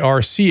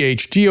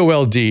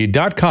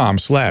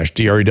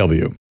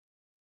BIRCHGOLD.com/DREW.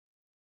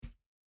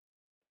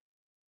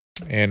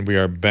 And we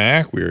are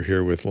back. We are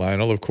here with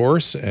Lionel, of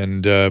course.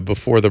 And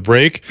before the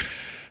break,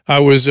 I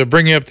was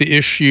bringing up the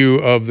issue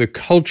of the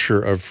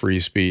culture of free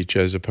speech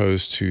as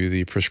opposed to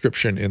the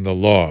prescription in the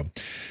law,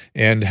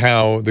 and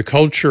how the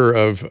culture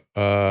of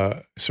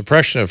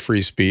suppression of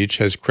free speech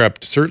has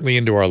crept certainly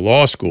into our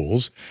law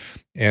schools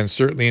and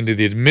certainly into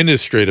the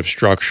administrative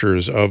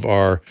structures of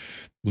our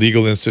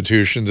legal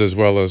institutions as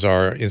well as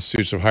our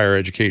institutes of higher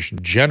education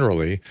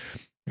generally,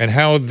 and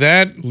how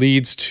that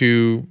leads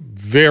to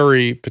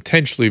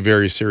potentially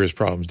very serious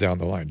problems down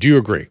the line. Do you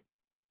agree?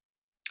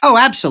 Oh,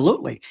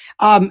 absolutely.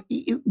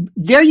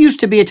 There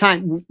used to be a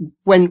time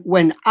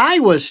when I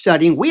was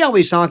studying, we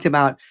always talked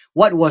about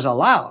what was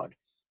allowed.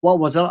 What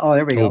was it? Oh,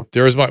 there we go.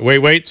 There's my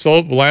wait.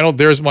 So Lionel,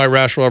 there's my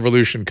Rational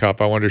Revolution cup.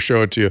 I wanted to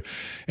show it to you,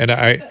 and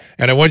I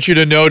want you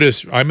to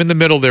notice I'm in the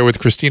middle there with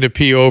Christina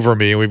P. over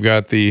me, and we've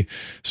got the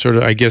sort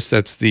of, I guess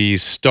that's the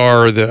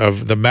star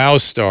of the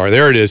mouse star.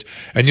 There it is.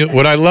 And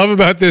what I love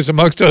about this,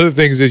 amongst other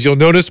things, is you'll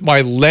notice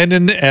my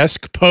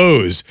Lenin-esque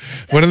pose.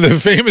 One of the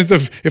famous.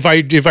 If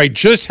I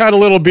just had a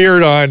little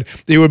beard on,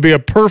 it would be a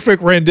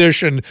perfect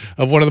rendition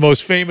of one of the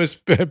most famous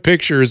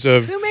pictures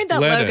of Who made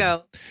that Lenin.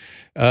 logo?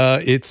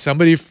 It's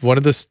somebody, one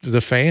of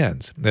the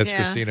fans. That's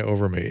Christina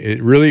over me.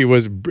 It really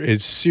was.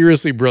 It's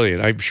seriously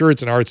brilliant. I'm sure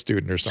it's an art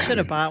student or something. Should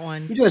have bought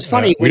one. You know, it's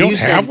funny. We don't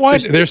have one.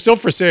 They're still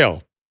for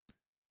sale.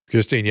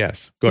 Christine,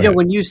 yes. Go ahead.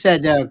 When you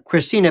said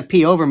Christina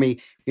P. over me,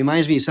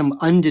 reminds me of some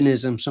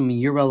Undinism, some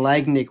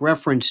Urolagnic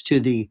reference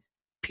to the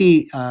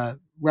P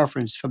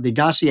reference from the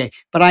dossier.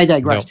 But I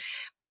digress. No.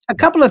 A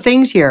couple of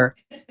things here.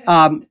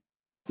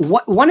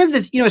 One of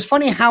the, it's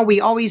funny how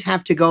we always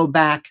have to go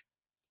back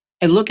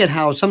and look at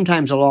how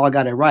sometimes the law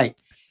got it right.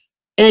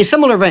 In a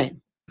similar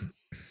vein,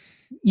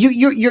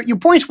 your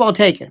point's well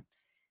taken.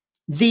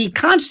 The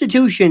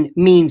Constitution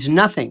means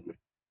nothing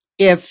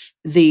if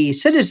the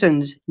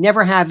citizens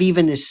never have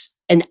even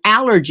an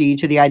allergy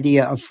to the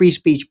idea of free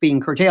speech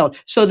being curtailed.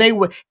 So they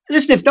would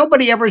listen. If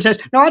nobody ever says,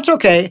 no, that's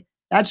okay.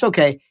 That's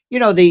okay.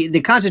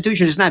 The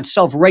Constitution is not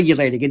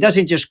self-regulating. It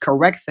doesn't just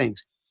correct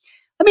things.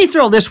 Let me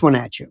throw this one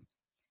at you.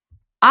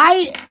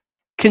 I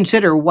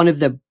consider one of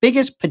the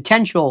biggest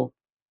potential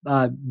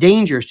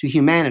dangers to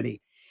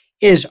humanity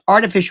is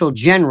artificial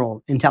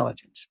general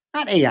intelligence,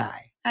 not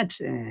AI.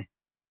 That's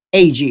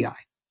AGI.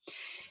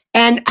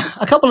 And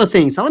a couple of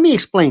things. Now, let me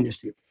explain this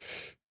to you.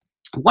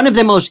 One of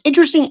the most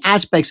interesting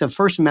aspects of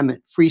First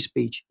Amendment free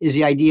speech is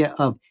the idea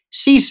of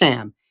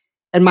CSAM.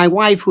 And my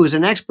wife, who is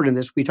an expert in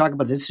this, we talk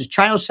about this is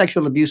child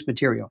sexual abuse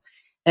material.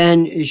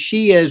 And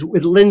she is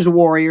with Lynn's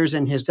Warriors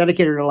and has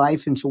dedicated her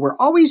life. And so we're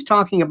always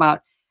talking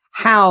about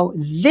how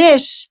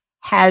this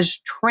has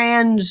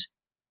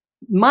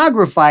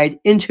transmogrified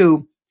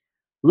into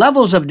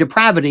levels of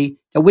depravity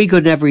that we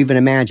could never even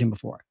imagine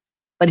before.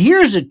 But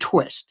here's a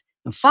twist.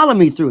 Now follow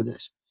me through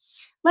this.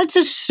 Let's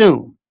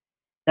assume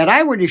that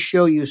I were to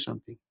show you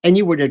something and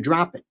you were to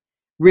drop it.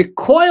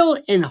 Recoil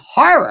in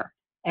horror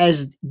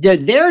as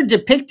there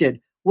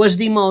depicted was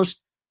the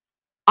most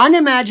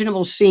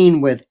unimaginable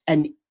scene with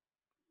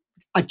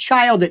a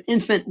child, an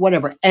infant,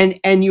 whatever,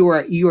 and you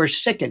are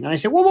sickened. And I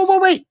said, whoa,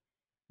 wait.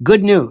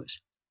 Good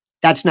news.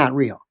 That's not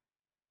real.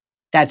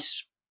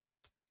 That's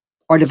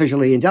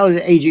artificially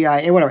intelligent,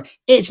 AGI, whatever.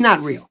 It's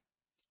not real.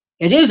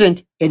 It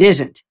isn't.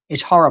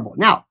 It's horrible.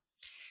 Now,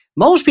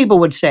 most people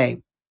would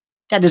say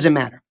that doesn't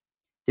matter.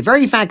 The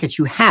very fact that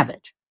you have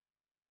it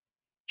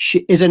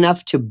is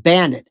enough to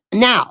ban it.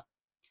 Now,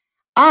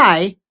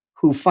 I,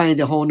 who find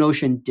the whole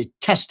notion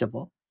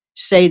detestable,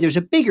 say there's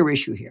a bigger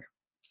issue here.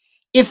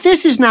 If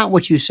this is not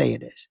what you say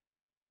it is,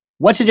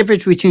 what's the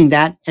difference between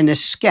that and a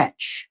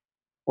sketch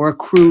or a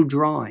crude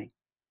drawing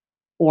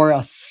or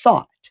a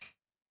thought?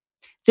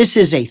 This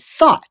is a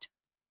thought.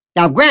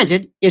 Now,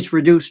 granted, it's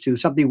reduced to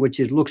something which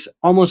looks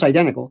almost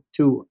identical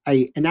to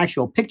an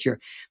actual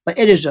picture, but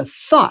it is a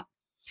thought.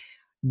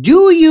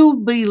 Do you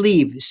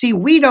believe? See,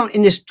 we don't,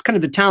 in this kind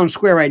of the town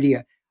square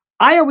idea,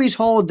 I always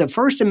hold the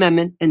First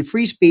Amendment and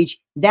free speech,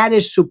 that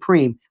is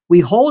supreme.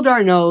 We hold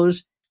our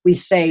nose, we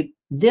say,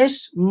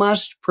 this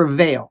must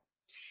prevail.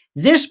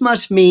 This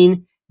must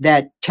mean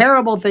that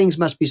terrible things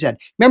must be said.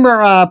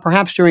 Remember,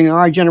 perhaps during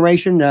our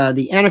generation,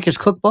 the Anarchist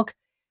Cookbook?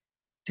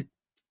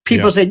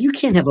 People said, you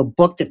can't have a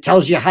book that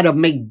tells you how to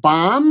make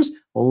bombs.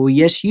 Oh,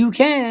 yes, you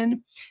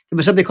can. There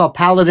was something called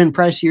Paladin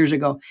Press years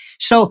ago.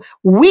 So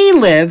we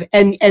live,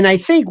 and I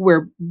think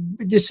we're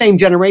the same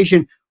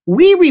generation,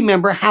 we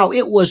remember how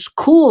it was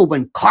cool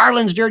when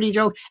Carlin's Dirty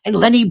Joke and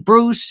Lenny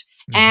Bruce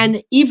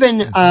and even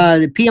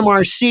the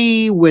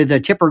PMRC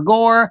with Tipper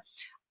Gore.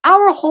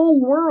 Our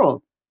whole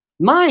world,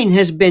 mine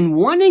has been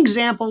one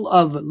example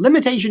of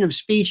limitation of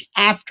speech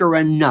after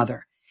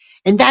another.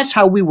 And that's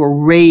how we were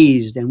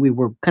raised, and we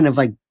were kind of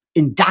like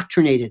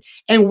indoctrinated,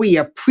 and we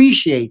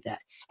appreciate that.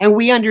 And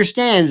we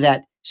understand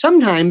that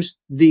sometimes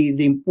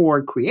the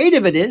more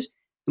creative it is,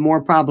 the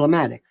more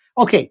problematic.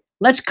 Okay,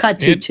 let's cut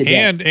to today.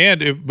 And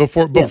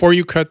before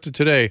you cut to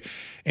today,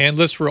 and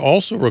let's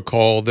also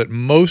recall that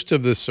most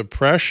of the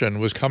suppression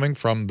was coming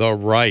from the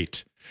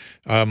right.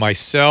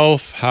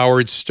 Myself,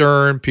 Howard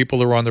Stern, people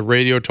who are on the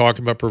radio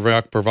talking about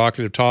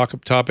provocative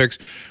topics.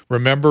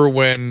 Remember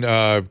when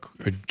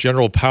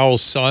General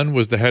Powell's son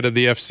was the head of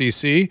the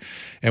FCC?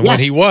 And when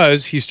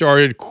he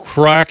started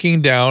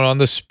cracking down on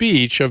the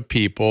speech of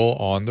people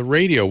on the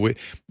radio.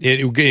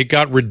 It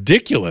got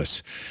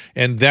ridiculous.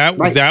 And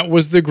that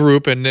was the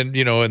group. And then,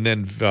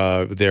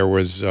 there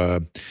was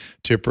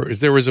Tipper.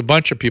 There was a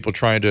bunch of people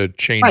trying to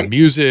change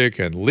music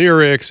and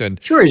lyrics. And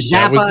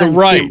that was the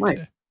right.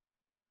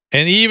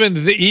 And even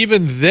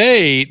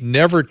they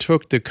never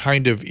took the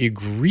kind of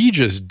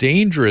egregious,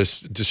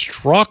 dangerous,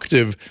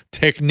 destructive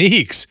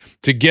techniques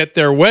to get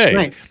their way.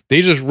 Right.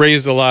 They just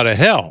raised a lot of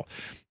hell.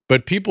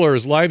 But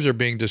people's lives are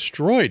being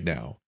destroyed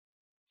now.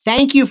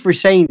 Thank you for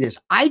saying this.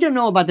 I don't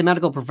know about the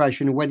medical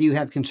profession, whether you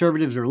have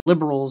conservatives or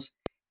liberals,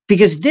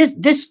 because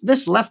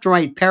this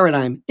left-right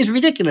paradigm is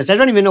ridiculous. I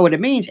don't even know what it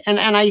means, and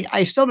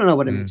I still don't know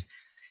what it means.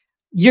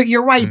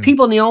 You're right.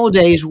 People in the old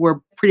days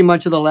were pretty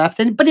much to the left,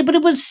 but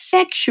it was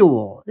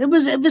sexual. It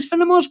was for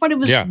the most part, it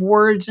was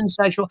words and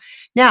sexual.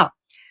 Now,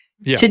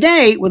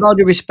 today, with all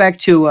due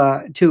respect to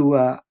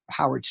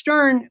Howard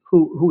Stern,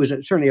 who was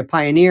certainly a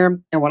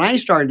pioneer, and when I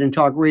started in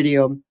talk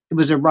radio, it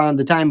was around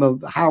the time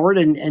of Howard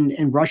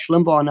and Rush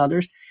Limbaugh and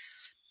others.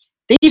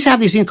 They used to have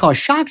these things called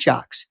shock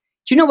jocks.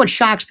 Do you know what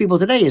shocks people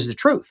today is the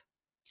truth?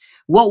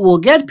 What will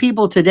get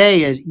people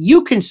today is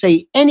you can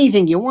say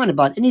anything you want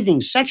about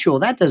anything sexual.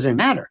 That doesn't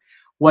matter.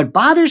 What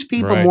bothers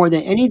people more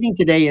than anything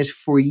today is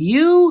for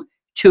you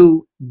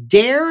to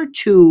dare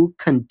to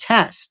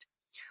contest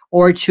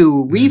or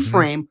to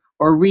reframe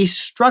or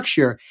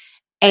restructure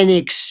an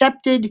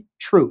accepted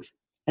truth.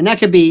 And that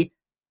could be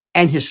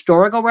an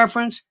historical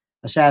reference,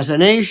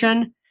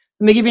 assassination.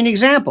 Let me give you an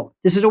example.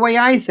 This is the way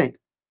I think.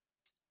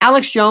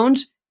 Alex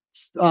Jones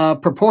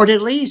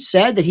purportedly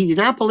said that he did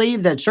not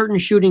believe that certain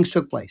shootings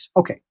took place.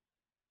 Okay.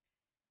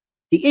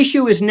 The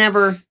issue is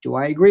never, do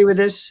I agree with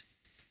this?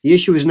 The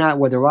issue is not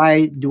whether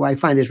I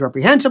find this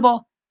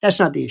reprehensible. That's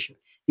not the issue.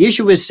 The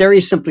issue is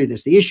very simply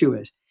this. The issue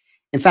is,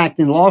 in fact,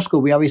 in law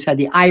school, we always had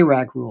the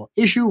IRAC rule: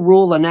 issue,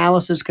 rule,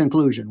 analysis,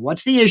 conclusion.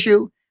 What's the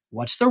issue?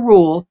 What's the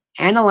rule?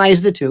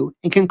 Analyze the two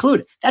and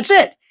conclude it. That's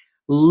it.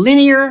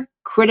 Linear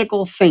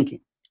critical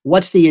thinking.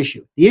 What's the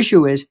issue? The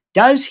issue is,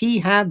 does he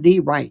have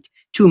the right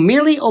to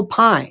merely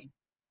opine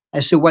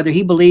as to whether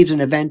he believes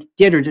an event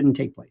did or didn't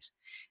take place?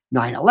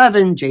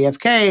 9/11,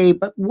 JFK,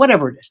 but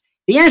whatever it is.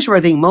 The answer,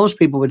 I think most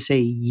people would say,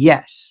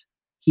 yes,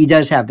 he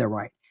does have the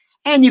right.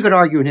 And you could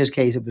argue in his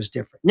case it was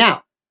different.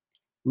 Now,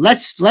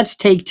 let's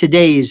take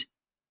today's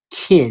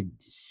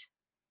kids.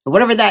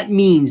 Whatever that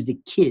means, the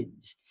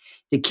kids.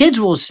 The kids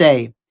will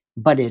say,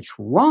 but it's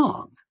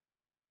wrong.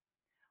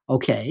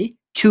 Okay,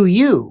 to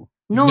you.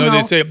 No,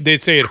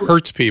 they'd say it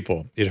hurts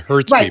people. It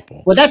hurts right.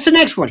 people. Well, that's the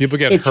next one. People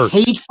get it's hurt.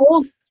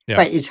 Hateful. Yeah.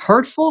 Right. It's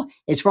hurtful.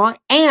 It's wrong.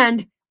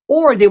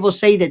 Or they will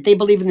say that they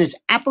believe in this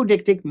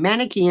apodictic,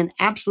 Manichaean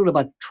absolute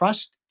about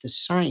trust to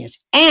science.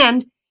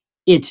 And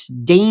it's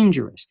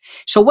dangerous.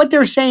 So what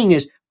they're saying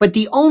is, but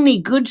the only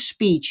good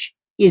speech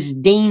is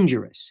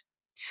dangerous.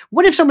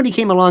 What if somebody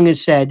came along and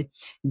said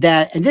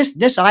that, and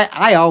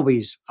I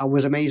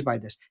was amazed by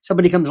this.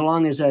 Somebody comes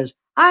along and says,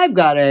 I've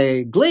got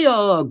a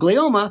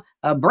glioma,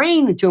 a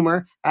brain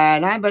tumor,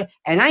 and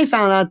I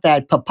found out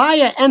that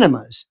papaya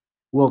enemas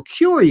will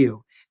cure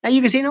you. Now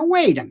you can say, no,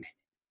 wait a minute.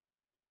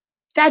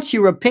 That's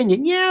your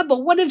opinion. Yeah,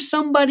 but what if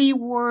somebody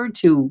were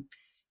to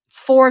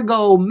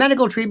forego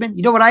medical treatment?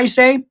 You know what I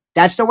say?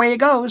 That's the way it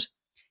goes.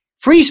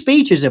 Free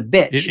speech is a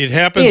bitch. It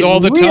happens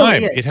all the really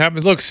time. is. It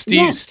happens. Look,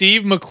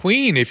 Steve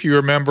McQueen, if you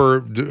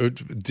remember,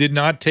 did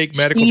not take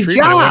medical treatment.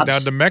 Jobs. Went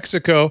down to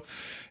Mexico.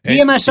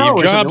 DMSO.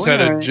 Steve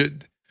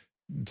Jobs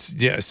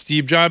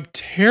Steve Jobs,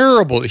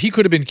 terrible. He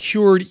could have been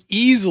cured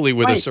easily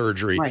with a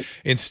surgery. Right.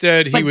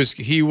 Instead, he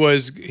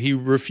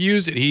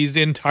refused it. He's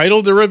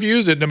entitled to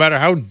refuse it, no matter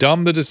how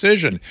dumb the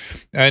decision.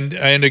 And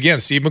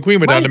again, Steve McQueen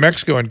went down to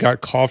Mexico and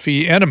got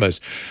coffee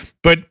enemas.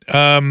 But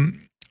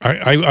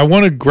I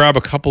want to grab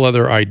a couple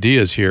other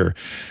ideas here.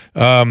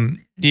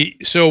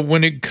 So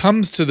when it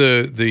comes to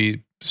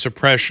the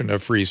suppression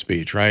of free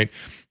speech, right?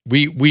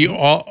 We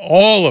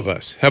all of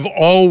us have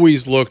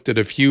always looked at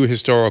a few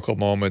historical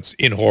moments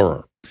in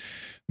horror.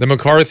 The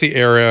McCarthy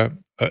era,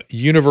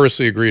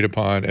 universally agreed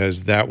upon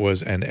as that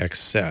was an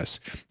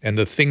excess, and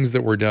the things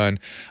that were done.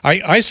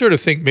 I sort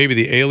of think maybe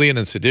the Alien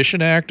and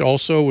Sedition Act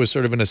also was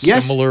sort of in a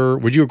similar.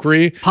 Would you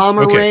agree?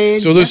 Palmer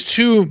Raids. So those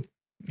two.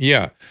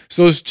 Yeah.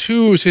 So those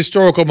two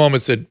historical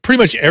moments that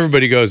pretty much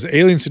everybody goes,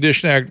 Alien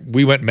Sedition Act,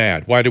 we went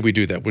mad. Why did we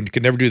do that? We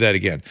can never do that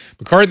again.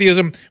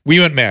 McCarthyism,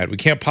 we went mad. We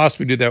can't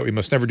possibly do that. We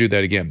must never do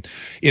that again.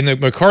 In the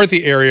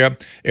McCarthy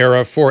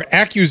era for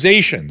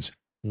accusations,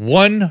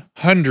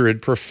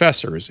 100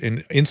 professors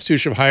in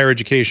Institution of Higher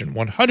Education,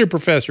 100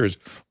 professors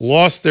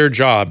lost their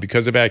job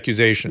because of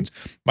accusations.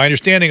 My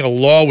understanding, a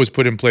law was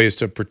put in place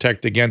to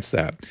protect against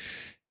that.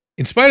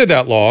 In spite of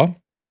that law,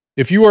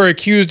 if you are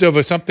accused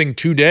of something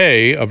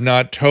today of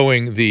not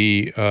towing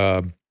the,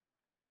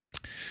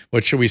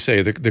 what should we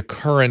say, the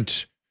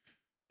current,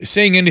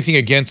 saying anything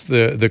against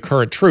the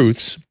current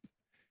truths,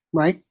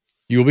 right,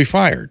 you will be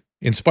fired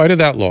in spite of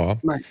that law.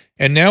 Right.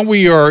 And now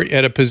we are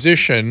at a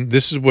position,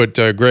 this is what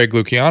Greg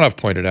Lukianoff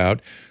pointed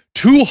out,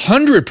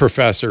 200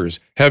 professors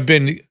have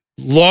been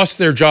lost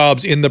their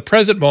jobs in the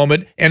present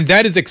moment, and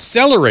that is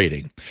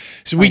accelerating.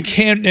 So we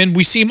can't, and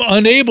we seem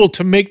unable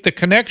to make the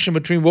connection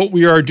between what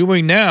we are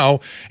doing now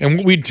and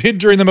what we did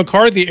during the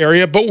McCarthy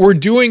era, but we're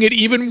doing it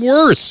even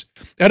worse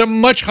at a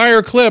much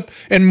higher clip,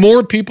 and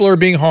more people are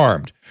being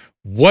harmed.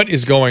 What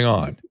is going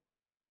on?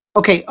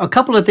 Okay, a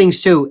couple of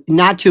things too.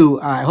 Not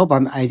to, I hope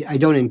I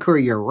don't incur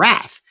your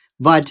wrath,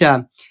 but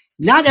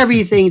not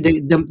everything.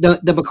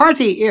 The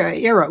McCarthy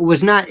era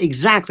was not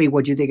exactly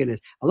what you think it is.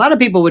 A lot of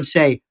people would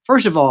say,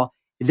 first of all,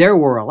 there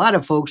were a lot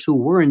of folks who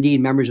were indeed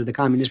members of the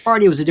Communist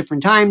Party. It was a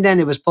different time then.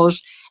 It was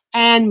post.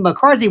 And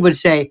McCarthy would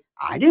say,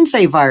 I didn't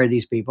say fire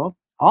these people.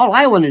 All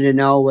I wanted to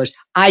know was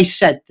I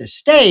set the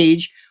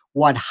stage.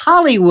 What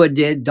Hollywood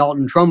did,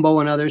 Dalton Trumbo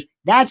and others,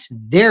 that's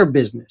their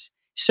business.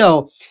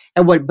 So,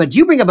 but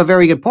you bring up a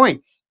very good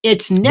point.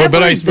 It's never.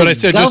 But I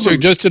said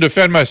just to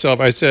defend myself,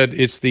 I said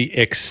it's the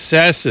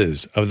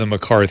excesses of the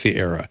McCarthy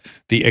era.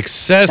 The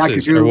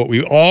excesses are what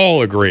we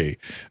all agree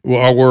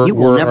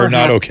are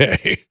not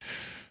okay.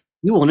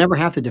 You will never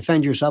have to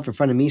defend yourself in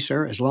front of me,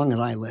 sir, as long as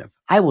I live.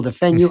 I will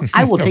defend you.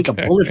 I will take a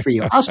bullet for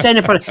you. I'll stand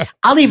in front of.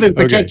 I'll even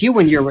protect you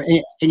when you're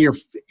in your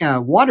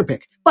water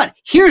pick. But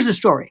here's the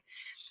story.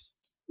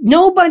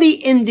 Nobody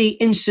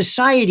in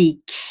society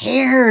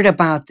cared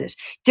about this.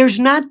 There's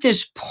not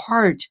this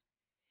part.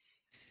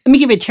 Let me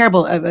give you a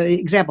terrible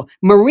example.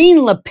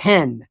 Marine Le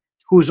Pen,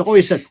 who's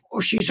always said, oh,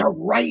 she's a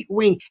right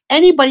wing.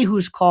 Anybody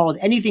who's called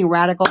anything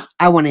radical,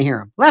 I want to hear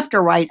them. Left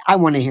or right, I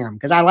want to hear them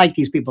because I like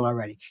these people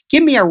already.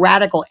 Give me a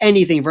radical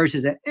anything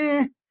versus that.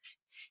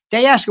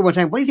 They asked her one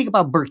time, what do you think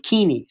about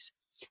burkinis?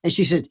 And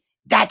she said,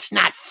 that's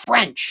not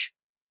French.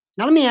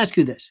 Now, let me ask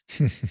you this.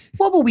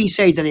 What would we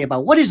say today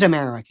about what is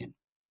American?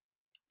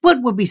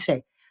 What would we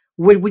say?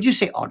 would you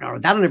say, oh, no,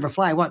 that'll never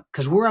fly? What?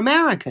 Because we're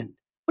American.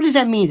 What does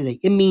that mean today?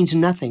 It means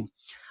nothing.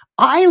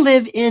 I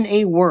live in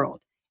a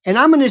world, and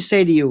I'm going to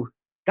say to you,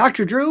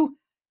 Dr. Drew,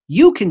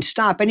 you can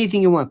stop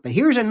anything you want, but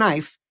here's a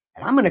knife,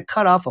 and I'm going to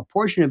cut off a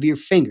portion of your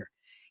finger.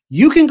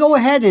 You can go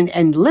ahead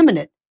and limit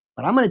it,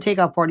 but I'm going to take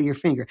out part of your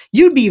finger.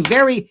 You'd be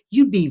very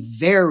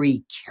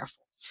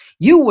careful.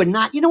 You would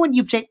not, you know what,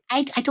 you'd say,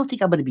 I don't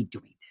think I'm going to be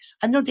doing this.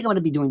 I don't think I'm going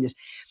to be doing this.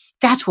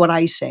 That's what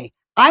I say.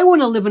 I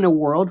want to live in a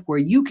world where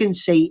you can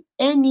say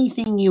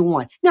anything you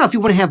want. Now, if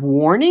you want to have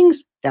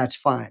warnings, that's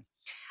fine.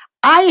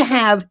 I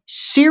have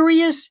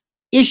serious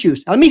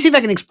issues. Now, let me see if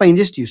I can explain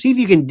this to you. See if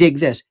you can dig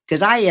this,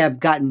 because I have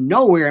gotten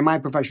nowhere in my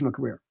professional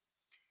career.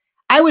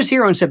 I was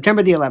here on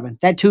September the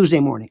 11th, that Tuesday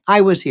morning.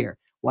 I was here.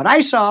 What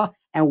I saw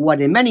and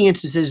what in many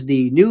instances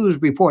the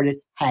news reported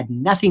had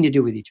nothing to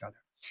do with each other.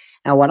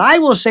 Now, what I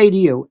will say to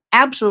you,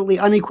 absolutely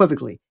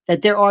unequivocally,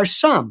 that there are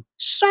some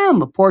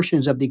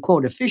portions of the,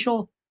 quote,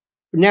 official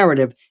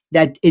narrative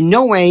that in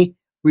no way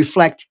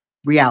reflect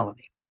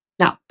reality.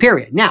 Now,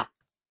 period. Now,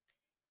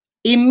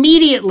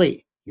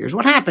 immediately, here's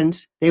what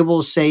happens. They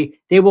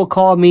will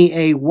call me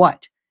a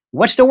what?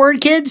 What's the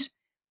word, kids?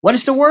 What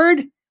is the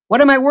word?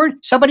 What am I word?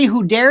 Somebody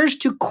who dares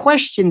to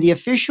question the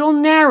official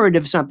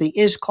narrative of something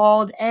is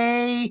called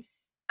a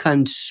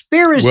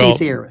conspiracy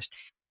theorist.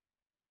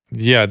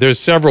 Yeah, there's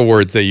several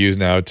words they use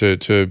now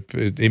to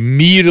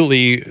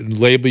immediately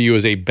label you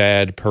as a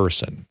bad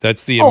person.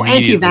 That's the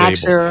immediate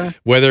anti-vaxxer. label.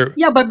 Whether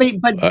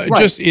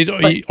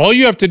right. all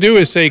you have to do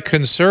is say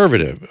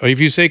conservative. If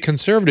you say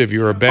conservative,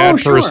 you're a bad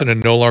person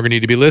and no longer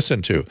need to be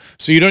listened to.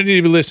 So you don't need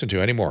to be listened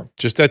to anymore.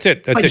 Just that's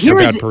it. That's it. You're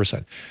a bad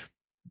person.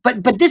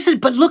 But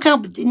look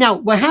how now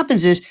what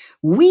happens is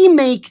we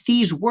make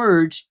these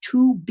words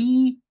to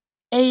be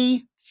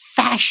a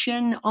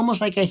fashion,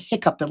 almost like a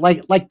hiccup,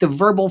 like the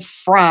verbal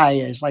fry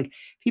is, like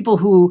people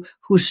who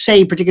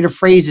say particular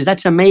phrases.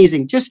 That's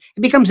amazing. Just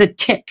it becomes a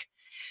tick.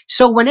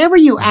 So whenever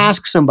you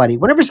ask somebody,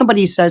 whenever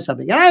somebody says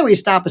something, and I always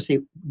stop and say,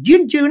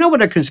 do you know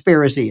what a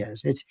conspiracy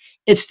is?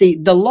 It's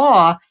the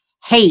law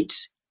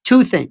hates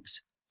two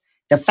things: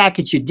 the fact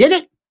that you did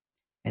it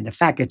and the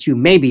fact that you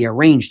maybe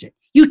arranged it.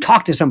 You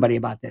talk to somebody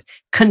about this.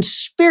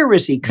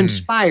 Conspiracy,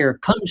 conspire,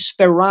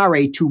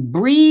 conspirare, to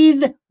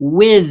breathe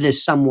with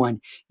someone.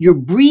 You're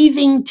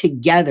breathing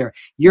together.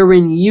 You're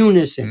in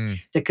unison.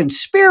 The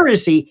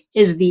conspiracy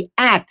is the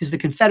act, is the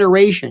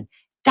confederation.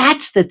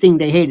 That's the thing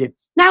they hated.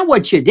 Not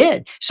what you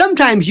did.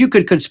 Sometimes you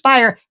could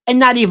conspire and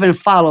not even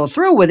follow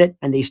through with it,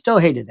 and they still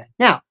hated that.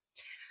 Now,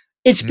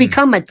 it's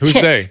become a Who's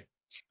tick. they?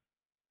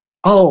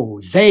 Oh,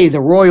 they, the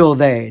royal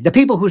they. The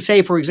people who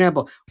say, for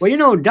example,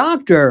 well,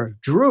 Dr.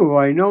 Drew,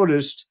 I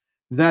noticed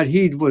that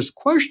he was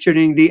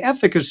questioning the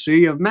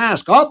efficacy of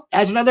masks. Oh,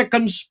 that's another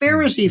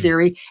conspiracy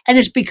theory. And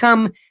it's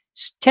become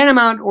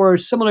tantamount or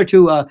similar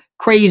to a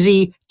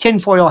crazy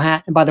tinfoil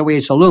hat. And by the way,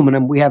 it's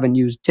aluminum. We haven't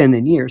used tin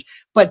in years.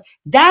 But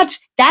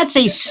that's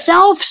a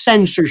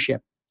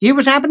self-censorship. You hear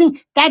what's happening?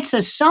 That's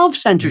a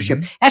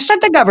self-censorship. That's not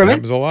the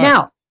government.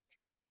 Now,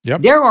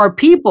 there are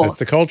people. That's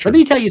the culture. Let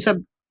me tell you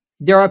something.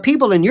 There are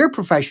people in your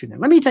profession.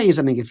 And let me tell you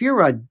something. If you're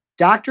a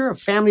doctor, a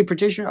family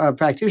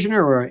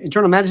practitioner, or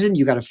internal medicine,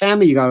 you got a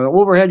family, you got an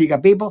overhead, you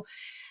got people,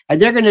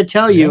 and they're going to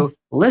tell you,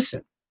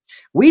 listen,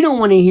 we don't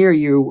want to hear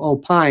you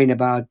opine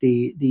about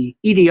the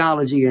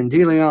etiology and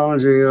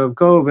teleology of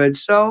COVID.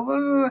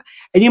 So,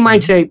 and you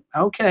might say,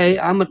 okay,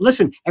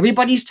 listen,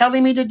 everybody's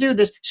telling me to do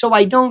this, so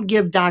I don't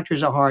give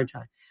doctors a hard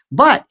time.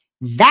 But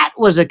that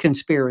was a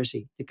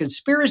conspiracy. The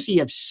conspiracy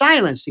of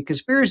silence, the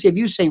conspiracy of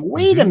you saying,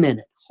 wait a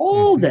minute,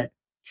 hold it.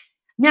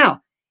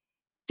 Now,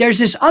 there's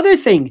this other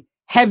thing.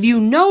 Have you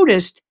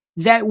noticed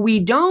that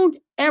we don't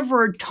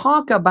ever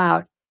talk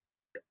about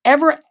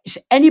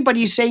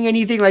anybody saying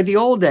anything like the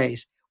old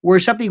days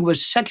where something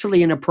was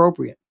sexually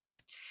inappropriate?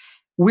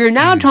 We're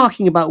now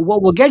talking about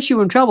what will get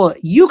you in trouble.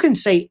 You can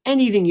say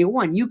anything you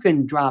want. You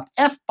can drop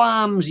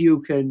F-bombs.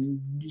 You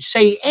can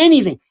say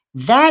anything.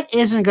 That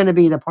isn't going to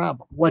be the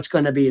problem. What's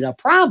going to be the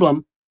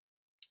problem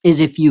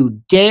is if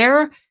you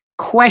dare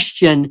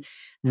question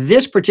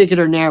this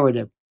particular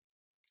narrative.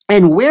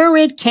 And where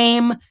it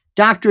came,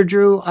 Dr.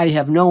 Drew, I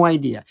have no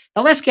idea.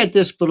 Now, let's get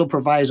this little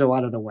proviso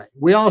out of the way.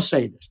 We all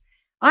say this.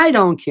 I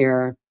don't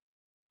care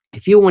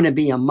if you want to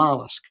be a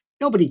mollusk.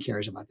 Nobody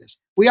cares about this.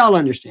 We all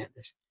understand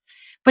this.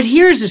 But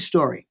here's the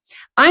story.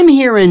 I'm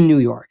here in New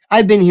York.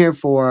 I've been here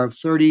for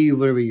 30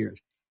 whatever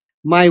years.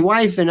 My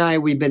wife and I,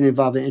 we've been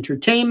involved in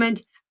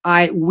entertainment.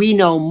 We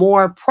know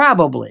more,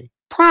 probably,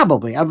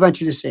 I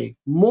venture to say,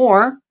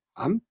 more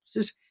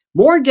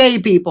gay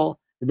people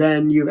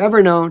than you've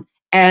ever known.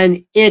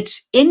 And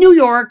it's in New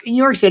York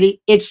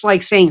City, it's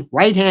like saying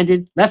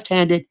right-handed,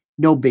 left-handed,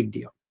 no big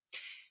deal.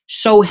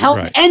 So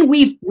and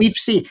we've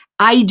seen,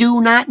 I do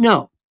not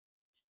know.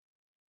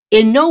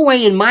 In no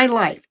way in my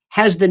life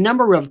has the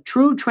number of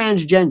true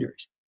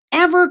transgenders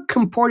ever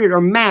comported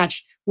or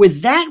matched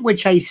with that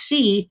which I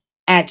see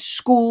at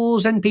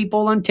schools and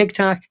people on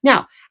TikTok.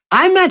 Now,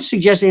 I'm not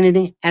suggesting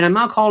anything, and I'm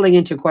not calling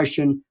into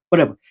question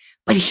whatever.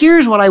 But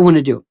here's what I want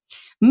to do.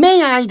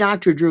 May I,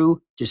 Dr.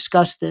 Drew,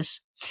 discuss this?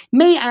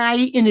 May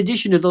I, in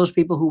addition to those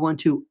people who want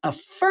to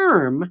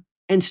affirm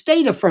and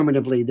state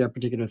affirmatively their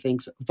particular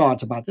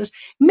thoughts about this,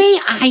 may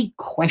I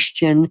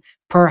question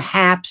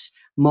perhaps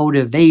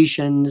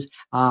motivations?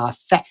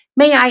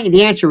 May I?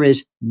 The answer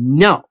is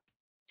no.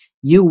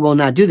 You will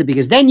not do that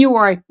because then you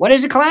are, what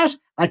is a class?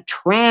 A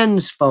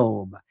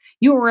transphobe.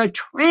 You are a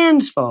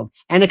transphobe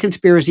and a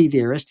conspiracy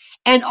theorist.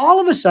 And all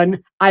of a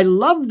sudden, I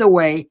love the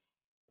way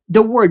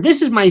the word,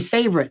 this is my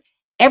favorite.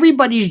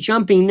 Everybody's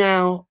jumping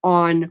now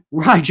on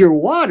Roger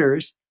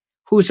Waters,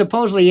 who's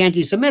supposedly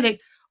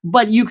anti-Semitic,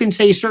 but you can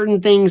say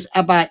certain things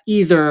about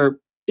either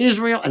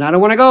Israel, and I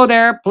don't want to go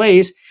there,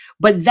 please,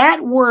 but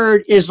that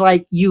word is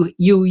like you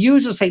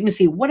use it, let me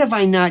see, what have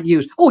I not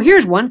used? Oh,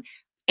 here's one,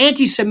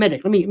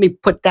 anti-Semitic. Let me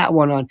put that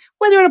one on.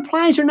 Whether it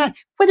applies or not,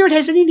 whether it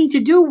has anything to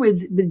do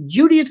with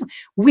Judaism,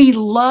 we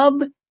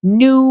love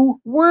new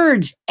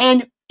words.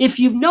 And if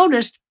you've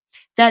noticed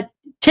that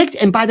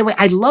and by the way,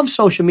 I love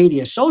social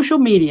media. Social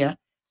media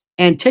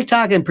and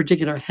TikTok in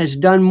particular has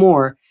done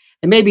more,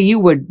 and maybe you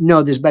would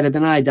know this better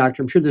than I,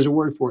 doctor. I'm sure there's a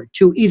word for it,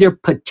 to either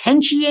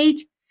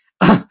potentiate,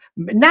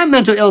 not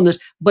mental illness,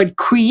 but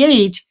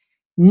create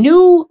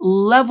new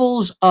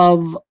levels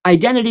of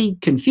identity,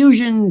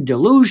 confusion,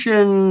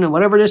 delusion,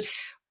 whatever it is,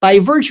 by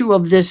virtue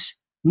of this,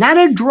 not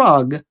a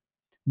drug,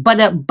 but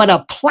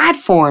a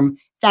platform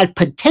that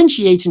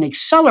potentiates and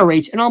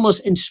accelerates and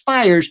almost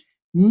inspires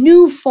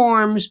new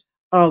forms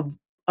of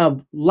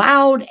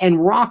loud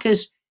and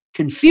raucous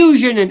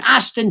confusion and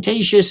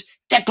ostentatious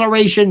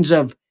declarations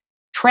of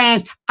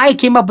I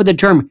came up with the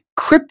term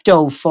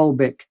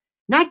cryptophobic,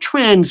 not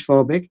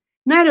transphobic,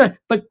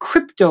 but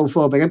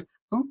cryptophobic.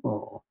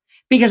 Oh,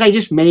 because I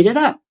just made it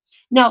up.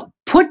 Now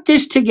put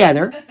this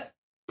together,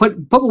 put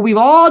what we've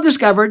all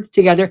discovered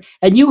together,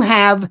 and you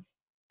have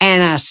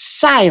an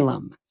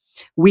asylum.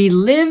 We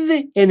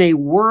live in a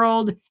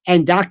world,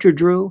 and Dr.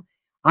 Drew,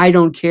 I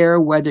don't care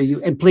whether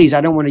you, and please,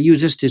 I don't want to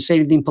use this to say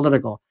anything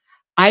political.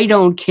 I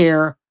don't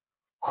care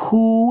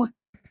who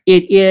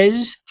it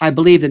is. I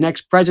believe the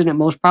next president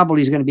most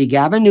probably is going to be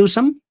Gavin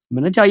Newsom. I'm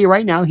going to tell you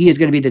right now, he is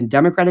going to be the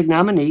Democratic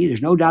nominee.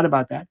 There's no doubt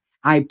about that.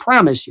 I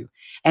promise you.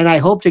 And I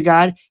hope to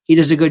God he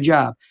does a good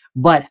job.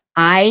 But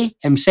I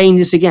am saying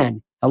this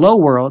again. Hello,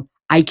 world.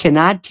 I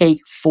cannot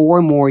take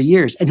 4 more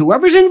years. And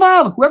whoever's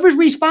involved, whoever's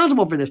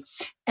responsible for this,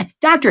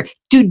 doctor,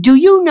 do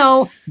you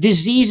know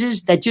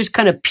diseases that just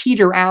kind of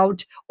peter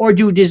out, or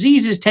do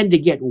diseases tend to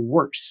get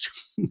worse?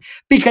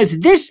 Because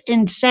this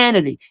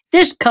insanity,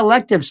 this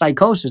collective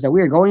psychosis that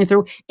we are going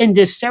through in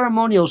this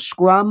ceremonial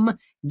scrum,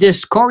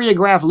 this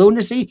choreographed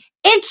lunacy,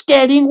 it's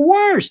getting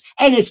worse.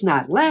 And it's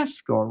not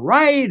left or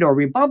right or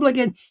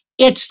Republican.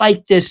 It's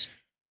like this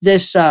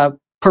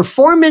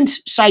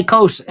performance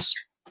psychosis.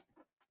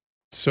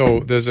 So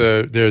there's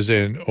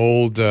an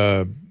old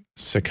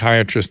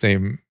psychiatrist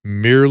named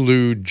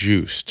Mirlou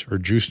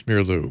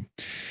Mirlou,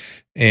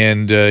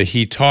 and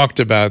he talked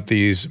about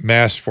these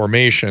mass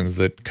formations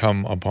that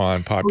come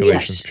upon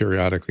populations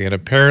periodically, and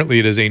apparently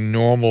it is a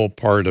normal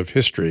part of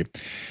history,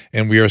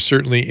 and we are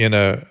certainly in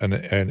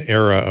an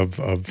era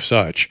of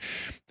such.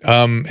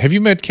 Have you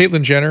met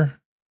Caitlyn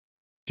Jenner?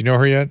 Do you know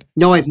her yet?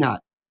 No, I've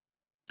not.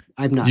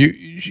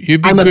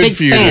 You'd be good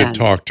for you to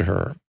talk to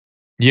her.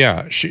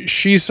 Yeah,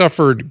 she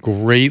suffered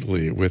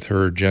greatly with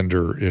her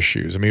gender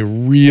issues. I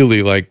mean,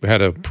 really, like,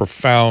 had a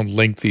profound,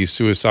 lengthy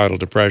suicidal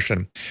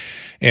depression,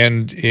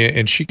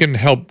 and she can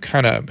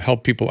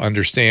help people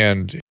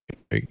understand,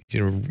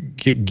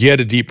 get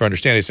a deeper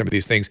understanding of some of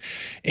these things.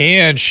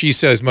 And she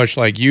says, much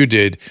like you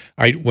did,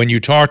 when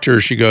you talk to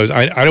her, she goes,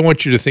 I don't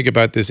want you to think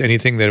about this,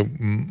 anything that,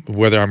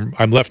 whether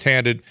I'm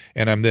left-handed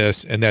and I'm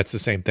this, and that's the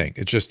same thing.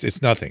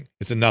 It's nothing.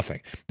 It's a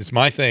nothing. It's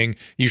my thing.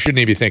 You shouldn't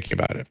even be thinking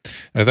about it.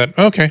 And I thought,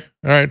 okay,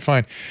 all right,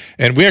 fine.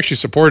 And we actually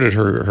supported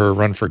her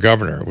run for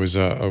governor. It was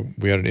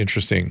we had an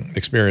interesting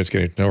experience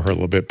getting to know her a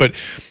little bit. But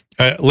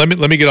let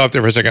me get off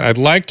there for a second. I'd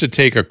like to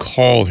take a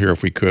call here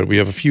if we could. We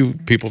have a few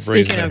people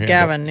raising their hand. Speaking of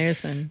Gavin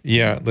Newsom.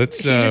 Yeah, let's.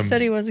 He just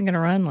said he wasn't going to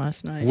run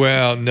last night.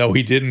 Well, no,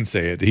 he didn't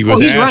say it. He was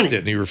asked running. It,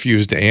 and he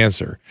refused to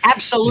answer.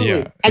 Absolutely.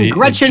 Yeah. And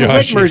Gretchen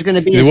Whitmer is going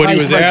to be his what vice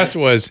he was president. asked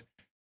was.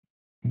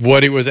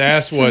 What he was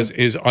asked was,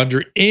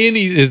 under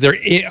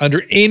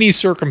any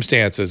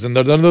circumstances, and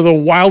under the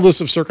wildest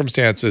of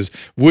circumstances,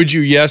 would you,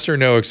 yes or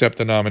no, accept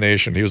the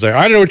nomination? He was like,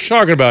 I don't know what you're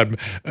talking about.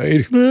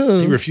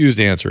 He refused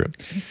to answer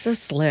it. He's so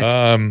slick.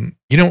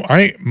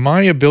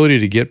 My ability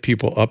to get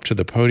people up to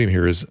the podium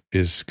here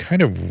is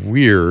kind of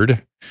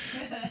weird.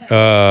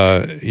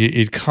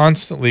 It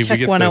constantly, Tech we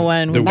get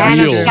 101.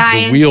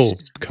 the wheel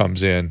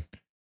comes in.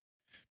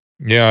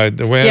 Yeah,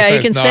 he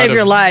can save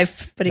your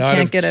life, but he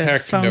can't get a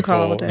phone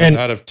call.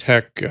 Not of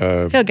tech.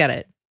 He'll get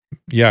it.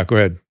 Yeah, go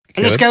ahead.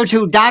 And let's go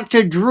to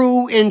Dr.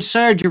 Drew in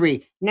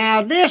surgery.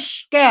 Now, this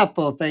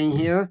scalpel thing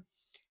here,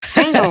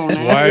 hang on. That's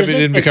why I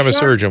didn't become a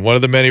surgeon. One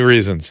of the many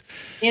reasons.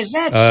 Is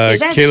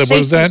that Caleb, what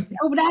was that?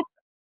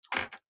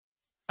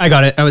 I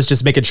got it. I was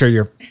just making sure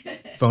your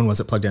phone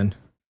wasn't plugged in.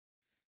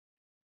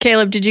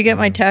 Caleb, did you get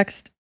my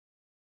text?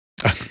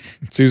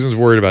 Susan's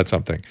worried about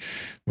something.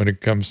 when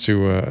it comes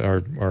to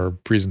our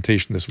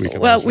presentation this week.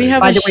 Well, we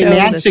have. By a the way, show may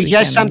I this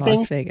suggest weekend in something?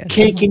 Las Vegas.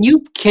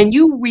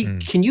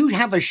 Can you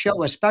have a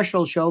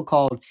special show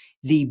called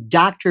the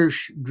Dr.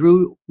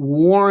 Drew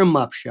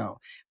warm-up show?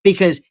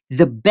 Because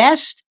the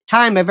best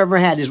time I've ever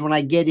had is when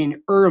I get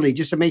in early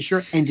just to make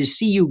sure and to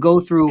see you go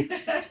through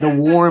the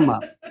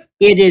warm-up.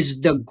 It is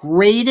the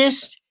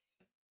greatest.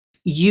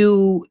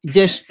 I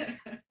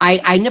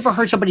never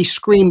heard somebody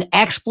scream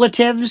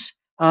expletives.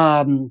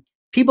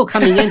 People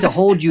coming in to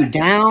hold you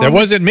down. That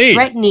wasn't me.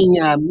 Threatening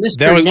Mr.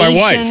 That was Nation.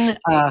 my wife.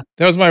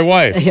 That was my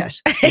wife.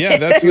 Yes. Yeah,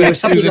 that's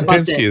Susan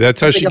Pinsky.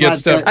 That's how she gets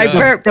stuff I done.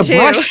 burped too.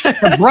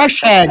 The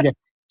brush head.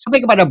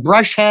 Something about a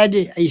brush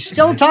head. Are you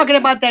still talking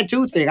about that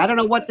tooth thing? I don't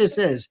know what this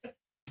is.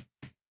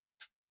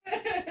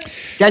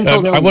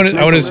 I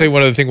want to say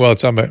one other thing while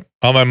it's on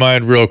my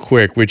mind real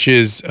quick, which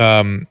is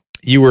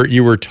you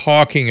were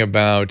talking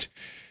about,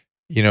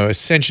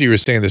 essentially you were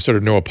saying there's sort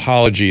of no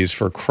apologies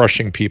for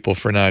crushing people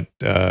for not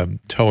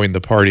towing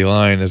the party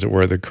line, as it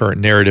were, the current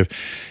narrative.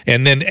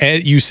 And then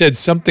you said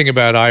something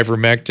about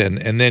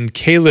ivermectin, and then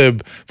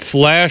Caleb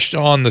flashed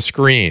on the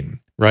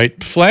screen,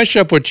 right? Flash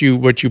up what you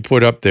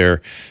put up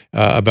there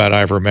about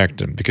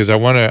ivermectin, because I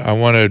want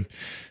to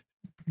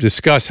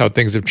discuss how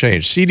things have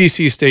changed.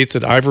 CDC states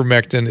that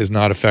ivermectin is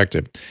not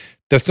effective.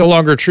 That's no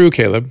longer true,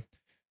 Caleb.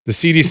 The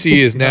CDC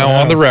is now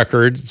on the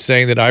record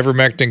saying that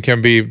ivermectin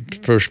can be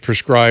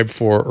prescribed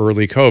for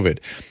early COVID.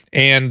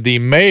 And the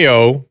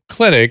Mayo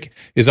Clinic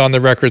is on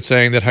the record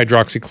saying that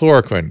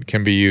hydroxychloroquine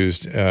can be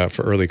used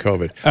for early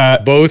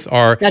COVID. Both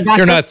are,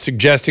 they're not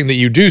suggesting that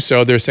you do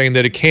so. They're saying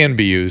that it can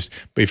be used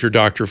if your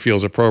doctor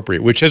feels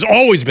appropriate, which has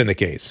always been the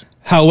case.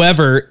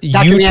 However,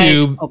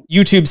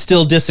 YouTube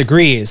still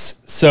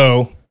disagrees.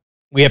 So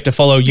we have to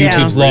follow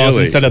YouTube's laws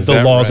instead of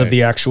the laws of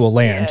the actual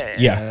land.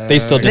 Yeah, they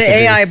still disagree.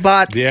 The AI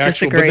bots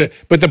disagree.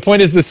 But the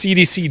point is the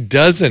CDC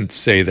doesn't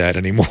say that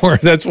anymore.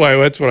 That's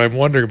what I'm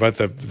wondering about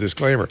the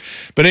disclaimer.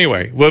 But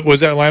anyway, what was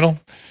that, Lionel?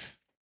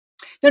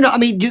 No. I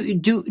mean,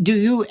 do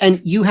you,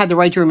 and you have the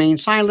right to remain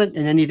silent,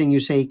 and anything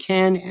you say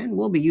can and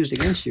will be used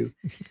against you.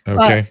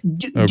 Okay.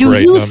 Do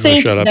you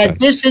think that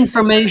this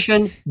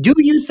information? Do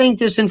you think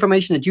this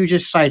information that you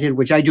just cited,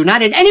 which I do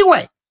not in any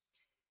way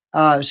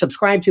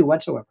subscribe to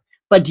whatsoever?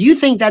 But do you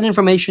think that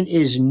information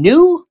is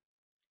new,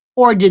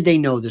 or did they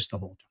know this the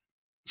whole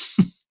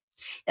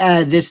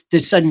time? This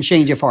sudden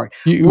change of heart.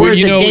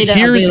 Here's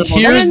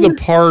the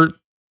part.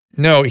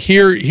 No,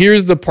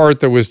 here's the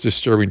part that was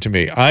disturbing to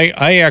me.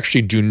 I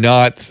actually do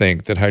not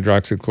think that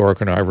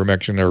hydroxychloroquine or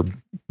ivermectin are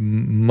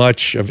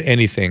much of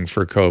anything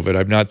for COVID.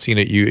 I've not seen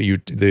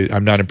it.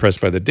 I'm not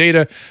impressed by the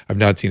data. I've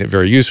not seen it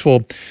very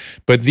useful.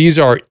 But these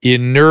are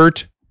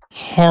inert,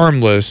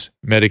 harmless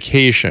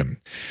medication.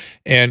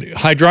 And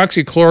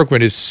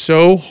hydroxychloroquine is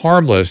so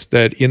harmless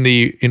that in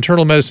the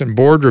internal medicine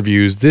board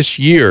reviews this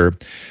year,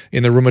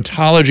 in the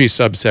rheumatology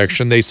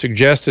subsection, they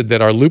suggested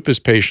that our lupus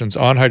patients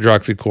on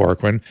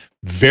hydroxychloroquine,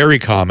 very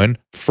common,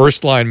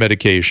 first-line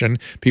medication,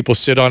 people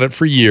sit on it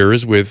for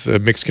years with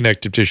mixed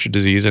connective tissue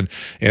disease and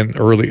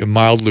early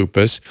mild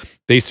lupus.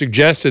 They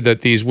suggested that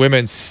these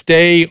women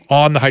stay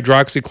on the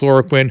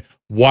hydroxychloroquine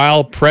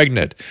while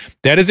pregnant.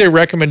 That is a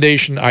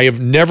recommendation I have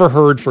never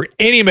heard for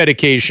any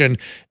medication.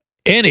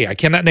 I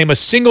cannot name a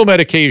single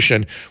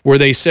medication where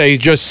they say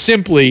just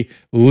simply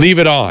leave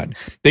it on.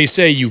 They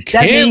say you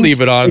can leave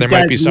it on, and there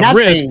might be some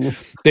risk.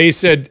 They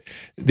said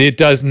it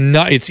does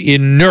not, it's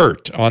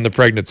inert on the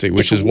pregnancy,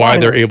 which is why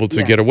they're able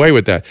to get away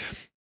with that.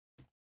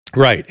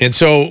 Right. And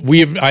so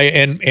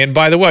and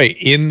by the way,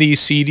 in the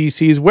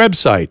CDC's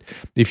website,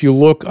 if you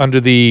look under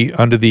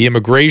the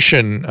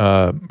immigration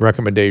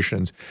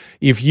recommendations,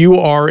 if you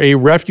are a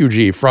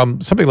refugee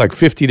from something like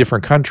 50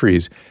 different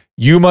countries,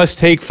 you must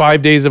take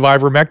 5 days of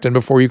ivermectin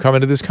before you come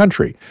into this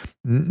country.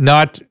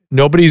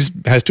 Nobody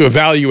has to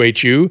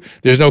evaluate you.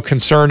 There's no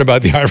concern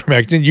about the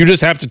ivermectin. You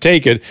just have to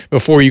take it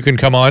before you can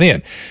come on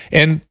in.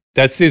 And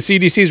that's the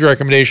CDC's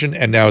recommendation,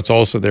 and now it's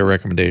also their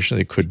recommendation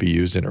that it could be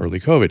used in early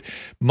COVID.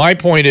 My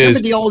point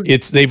is,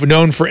 they've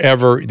known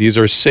forever these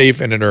are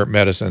safe and inert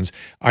medicines.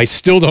 I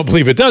still don't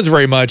believe it does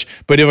very much,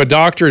 but if a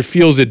doctor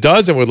feels it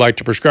does and would like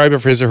to prescribe it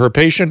for his or her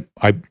patient,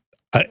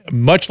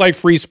 much like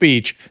free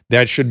speech,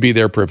 that should be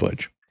their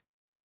privilege.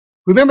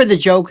 Remember the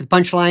joke, the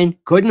punchline,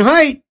 couldn't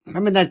hurt.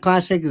 Remember that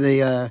classic?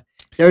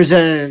 There's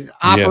an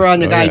opera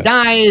and the guy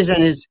dies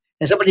and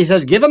somebody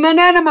says, give him an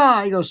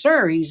enema. He goes,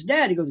 sir, he's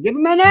dead. He goes, give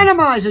him an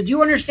enema. I said, do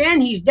you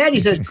understand? He's dead. He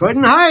says,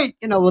 couldn't hurt.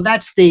 Well,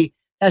 that's the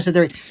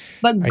theory.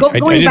 But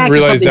going back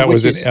to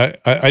something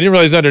I didn't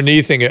realize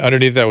underneath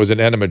that was an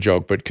enema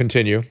joke, but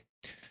continue.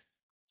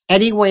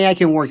 Any way I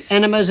can work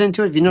enemas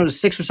into it, if you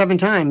notice 6 or 7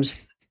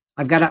 times,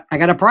 I got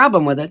a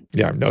problem with it.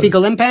 Yeah, no.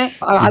 Fecal impact.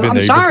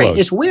 I'm sorry.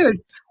 It's weird.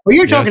 Well,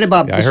 you're talking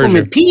about this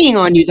woman peeing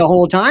on you the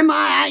whole time.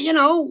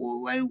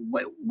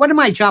 What am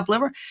I, chopped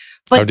liver?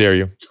 But how dare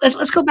you?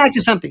 Let's go back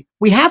to something.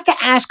 We have to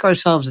ask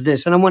ourselves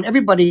this, and I want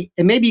everybody,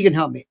 and maybe you can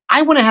help me.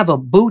 I want to have a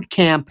boot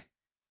camp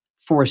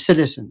for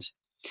citizens.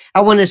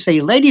 I want to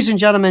say, ladies and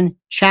gentlemen,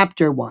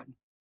 chapter 1,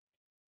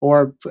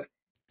 or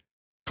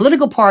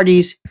political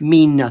parties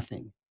mean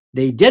nothing.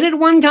 They did it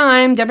one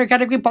time,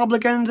 Democratic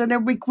Republicans, and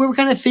then we were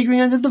kind of figuring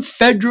out the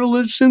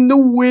Federalists and the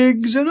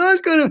Whigs, and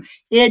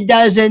it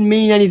doesn't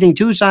mean anything.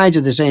 Two sides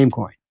of the same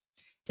coin.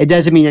 It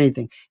doesn't mean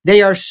anything.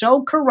 They are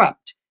so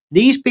corrupt,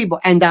 these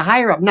people, and the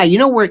higher up. Now, you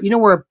know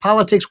where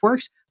politics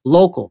works?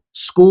 Local,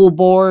 school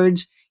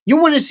boards. You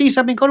want to see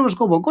something, go to a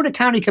school board, go to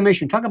county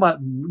commission, talk about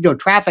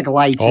traffic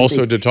lights.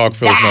 Also, de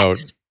Tocqueville's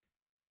note.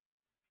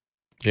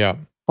 Yeah.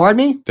 Pardon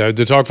me? De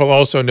Tocqueville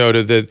also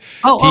noted that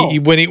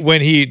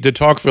when he de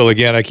Tocqueville,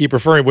 again, I keep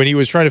referring, when he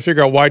was trying to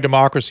figure out why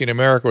democracy in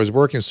America was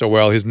working so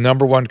well, his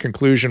number one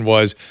conclusion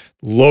was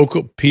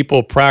local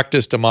people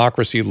practice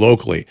democracy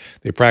locally.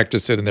 They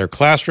practice it in their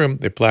classroom,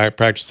 they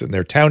practice it in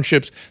their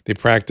townships, they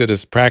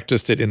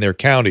practiced it in their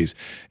counties.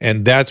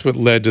 And that's what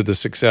led to the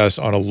success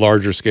on a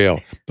larger scale,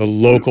 the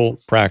local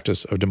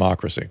practice of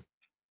democracy.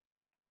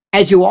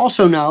 As you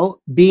also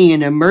know, being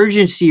an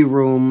emergency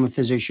room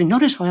physician,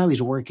 notice how I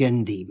always work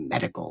in the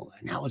medical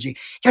analogy.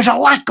 There's a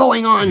lot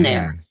going on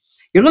there.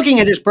 You're looking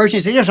at this person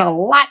and say, there's a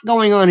lot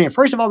going on here.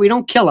 First of all, we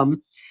don't kill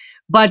them.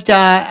 But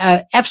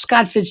F.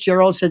 Scott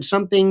Fitzgerald said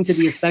something to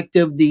the effect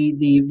of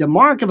the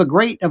mark of a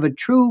great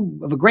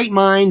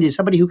mind is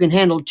somebody who can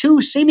handle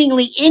two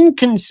seemingly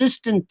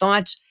inconsistent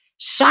thoughts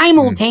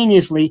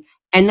simultaneously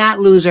and not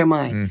lose their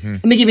mind.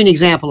 Let me give you an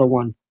example of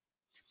one.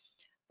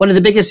 One of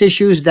the biggest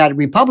issues that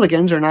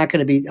Republicans are not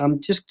going to be,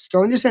 I'm just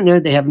throwing this in there,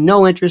 they have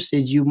no interest,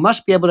 is you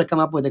must be able to come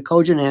up with a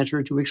cogent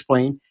answer to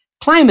explain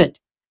climate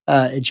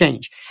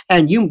change.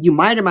 And you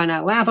might or might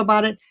not laugh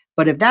about it,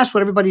 but if that's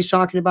what everybody's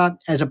talking about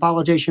as a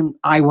politician,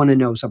 I want to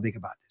know something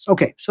about this.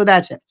 Okay, so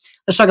that's it.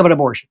 Let's talk about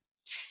abortion.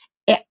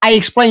 I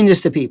explain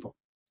this to people.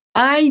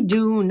 I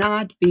do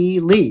not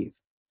believe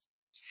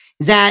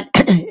that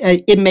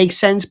it makes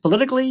sense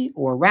politically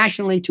or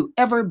rationally to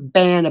ever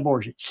ban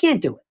abortion. You can't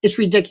do it. It's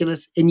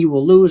ridiculous, and you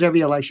will lose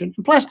every election.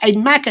 And plus,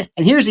 I'm not going to,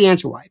 and here's the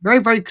answer why. Very,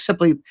 very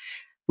simply,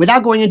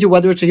 without going into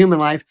whether it's a human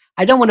life,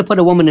 I don't want to put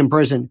a woman in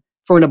prison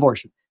for an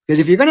abortion. Because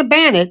if you're going to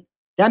ban it,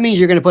 that means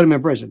you're going to put them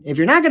in prison. If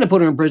you're not going to put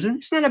them in prison,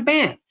 it's not a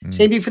ban.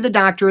 Same thing for the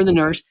doctor and the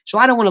nurse. So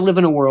I don't want to live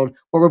in a world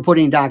where we're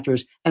putting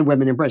doctors and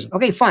women in prison.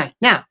 Okay, fine.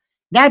 Now,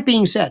 that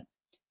being said,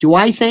 do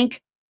I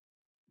think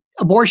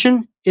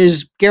abortion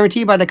is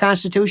guaranteed by the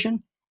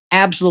Constitution?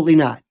 Absolutely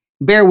not.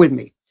 Bear with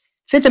me.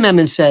 Fifth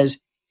Amendment says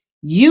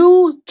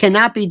you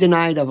cannot be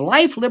denied of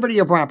life, liberty,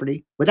 or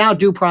property without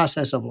due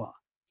process of law.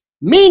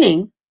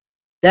 Meaning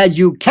that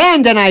you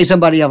can deny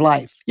somebody of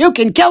life. You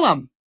can kill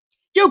them.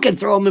 You can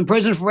throw them in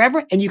prison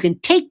forever, and you can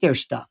take their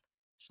stuff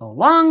so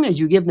long as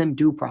you give them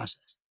due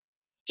process.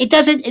 It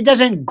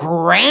doesn't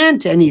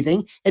grant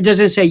anything. It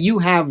doesn't say you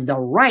have the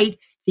right.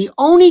 The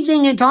only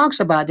thing it talks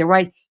about, the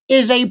right,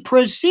 is a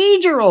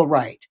procedural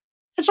right.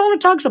 That's all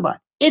it talks about.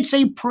 It's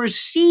a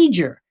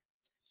procedure.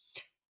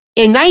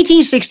 In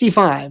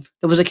 1965,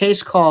 there was a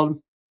case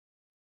called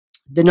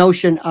the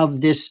notion of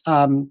this,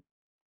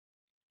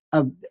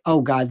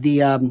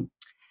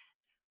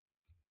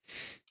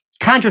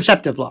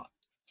 contraceptive law.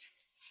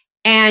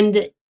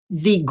 And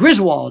the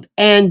Griswold,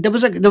 and there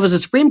was a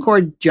Supreme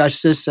Court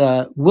Justice,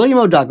 William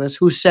O. Douglas,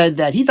 who said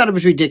that he thought it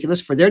was ridiculous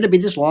for there to be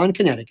this law in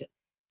Connecticut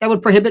that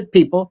would prohibit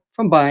people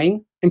from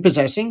buying and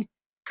possessing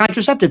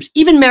contraceptives,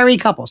 even married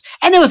couples.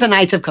 And it was a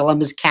Knights of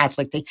Columbus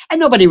Catholic thing, and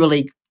nobody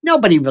really,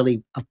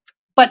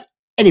 but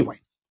anyway,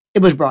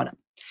 it was brought up.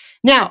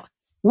 Now,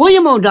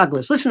 William O.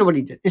 Douglas, listen to what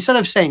he did. Instead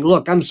of saying,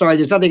 look, I'm sorry,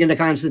 there's nothing in the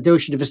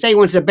Constitution. If a state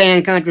wants to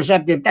ban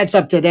contraceptive, that's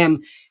up to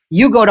them.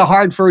 You go to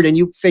Hartford and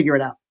you figure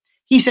it out.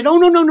 He said, oh,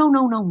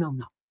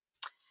 no.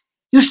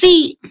 You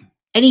see,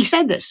 and he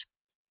said this,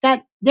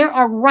 that there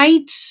are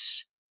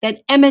rights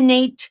that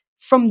emanate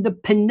from the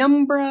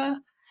penumbra.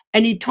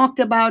 And he talked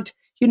about,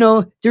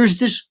 there's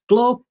this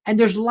globe and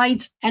there's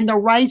lights and the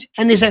rights.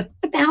 And they said,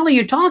 what the hell are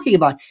you talking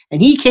about?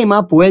 And he came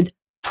up with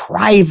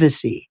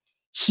privacy.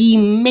 He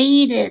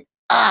made it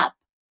up.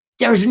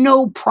 There's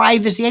no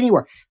privacy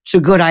anywhere. It's a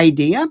good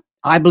idea.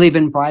 I believe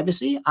in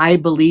privacy. I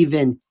believe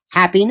in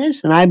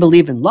happiness and I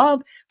believe in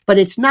love, but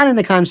it's not in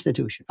the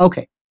Constitution.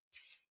 Okay.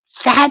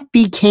 That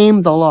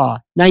became the law.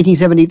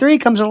 1973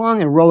 comes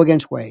along and Roe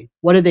against Wade.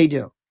 What did they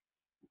do?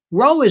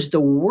 Roe is the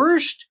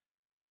worst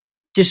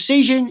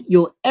decision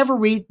you'll ever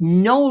read.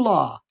 No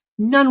law,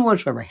 none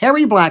whatsoever.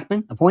 Harry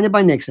Blackmun, appointed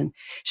by Nixon,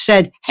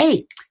 said,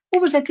 hey,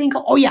 what was that thing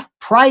called? Oh yeah,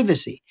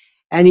 privacy.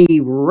 And he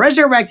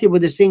resurrected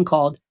with this thing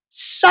called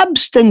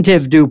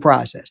substantive due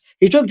process.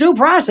 He took due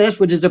process,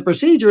 which is a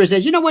procedure, and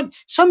says, you know what?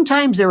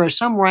 Sometimes there are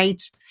some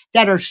rights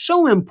that are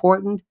so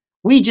important,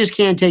 we just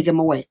can't take them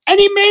away. And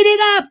he made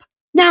it up.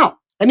 Now,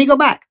 let me go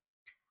back.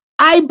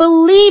 I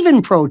believe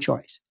in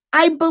pro-choice.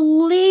 I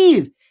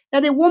believe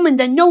that a woman,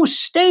 that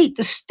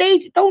the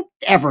state, don't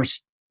ever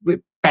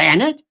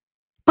ban it,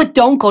 but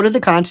don't go to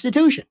the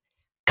Constitution.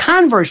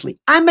 Conversely,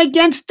 I'm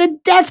against the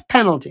death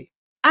penalty.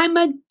 I'm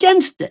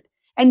against it.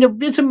 And it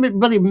doesn't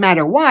really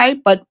matter why,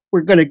 but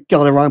we're going to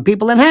kill the wrong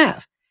people in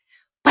half.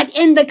 But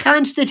in the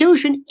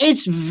Constitution,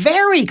 it's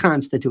very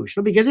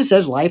constitutional because it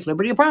says life,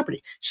 liberty, and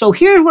property. So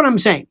here's what I'm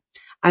saying.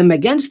 I'm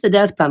against the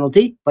death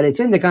penalty, but it's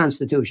in the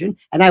Constitution,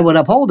 and I would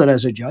uphold it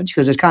as a judge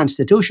because it's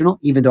constitutional,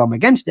 even though I'm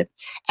against it.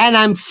 And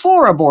I'm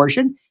for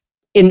abortion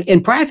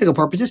in practical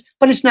purposes,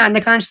 but it's not in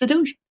the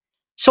Constitution.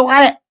 So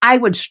I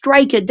would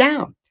strike it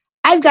down.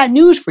 I've got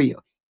news for you.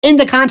 In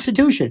the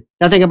Constitution,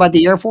 nothing about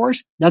the Air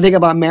Force, nothing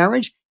about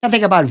marriage,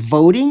 nothing about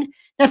voting,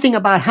 nothing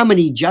about how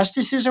many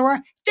justices there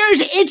are.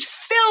 It's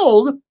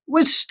filled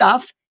with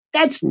stuff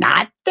that's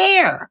not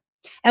there.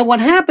 And what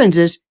happens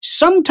is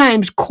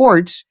sometimes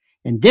courts,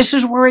 and this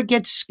is where it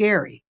gets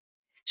scary,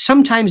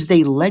 sometimes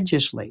they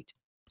legislate.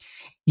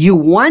 You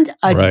want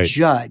a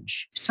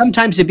judge,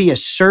 sometimes to be a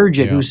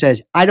surgeon who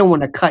says, I don't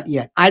want to cut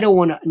yet. I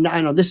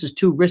know this is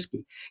too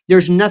risky.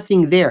 There's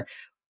nothing there.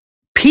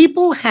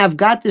 People have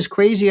got this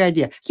crazy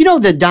idea. You know,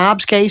 the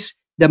Dobbs case,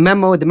 the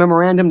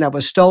memorandum that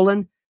was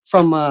stolen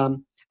from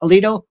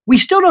Alito, we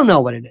still don't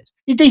know what it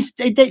is.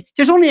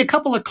 There's only a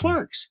couple of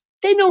clerks.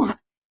 They know,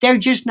 they're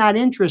just not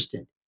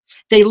interested.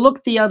 They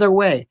look the other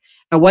way.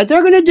 And what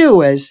they're going to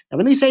do is, and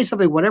let me say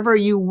something, whatever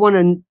you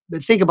want to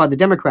think about the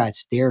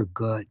Democrats, they're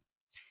good.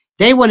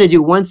 They want to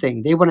do one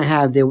thing. They want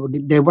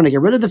to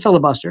get rid of the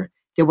filibuster.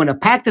 They want to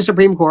pack the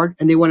Supreme Court,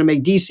 and they want to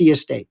make DC a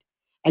state.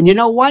 And you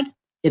know what?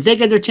 If they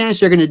get their chance,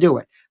 they're going to do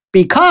it.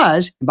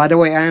 Because, by the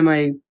way, I am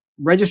a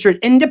registered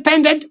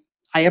independent.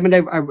 I am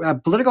a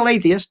political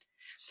atheist.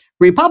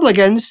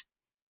 Republicans,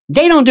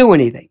 they don't do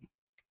anything.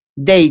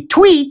 They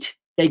tweet.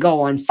 They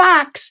go on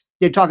Fox.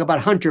 They talk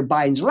about Hunter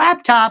Biden's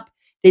laptop.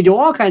 They do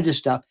all kinds of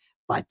stuff.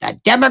 But the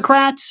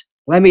Democrats,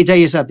 let me tell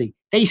you something.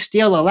 They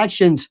steal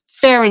elections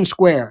fair and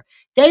square.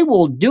 They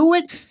will do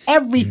it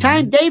every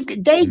time.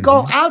 They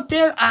go out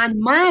there en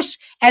masse,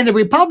 and the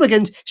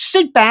Republicans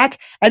sit back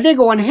and they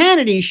go on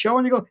Hannity's show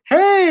and they go,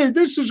 hey,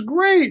 this is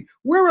great.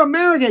 We're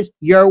Americans.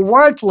 You're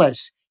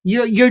worthless.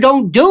 You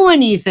don't do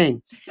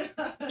anything.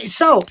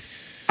 So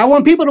I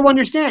want people to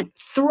understand,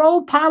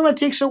 throw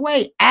politics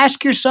away.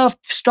 Ask yourself,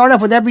 start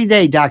off with every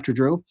day, Dr.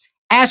 Drew.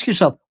 Ask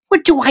yourself,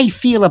 what do I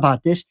feel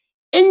about this?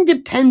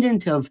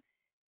 Independent of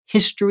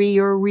history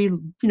or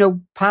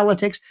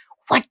politics.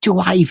 What do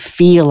I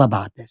feel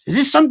about this? Is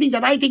this something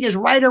that I think is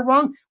right or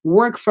wrong?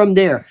 Work from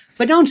there.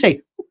 But don't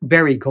say,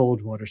 Barry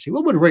Goldwater say.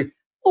 What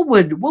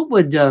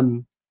would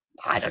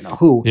I don't know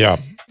who. Yeah.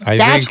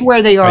 That's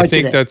where they are I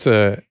think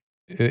today.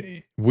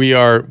 that's we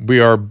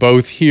are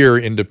both here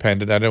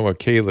independent. I don't know what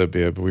Caleb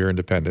is, but we are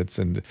independents.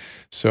 And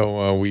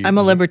so I'm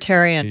a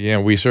libertarian. Yeah.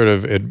 We sort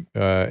of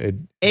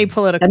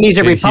apolitical. That means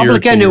a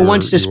Republican who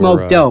wants to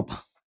smoke dope.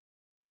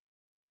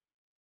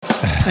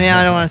 Yeah,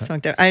 I don't want to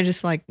smoke dope. I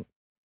just like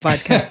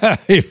vodka.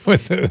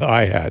 With the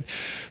hi-hat.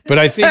 But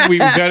I think we've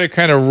got to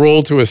kind of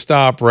roll to a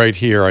stop right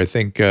here. I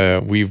think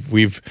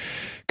we've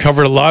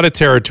covered a lot of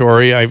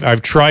territory.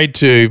 I've tried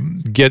to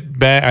get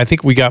back. I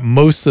think we got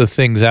most of the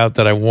things out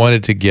that I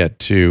wanted to get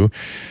to.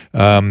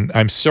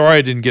 I'm sorry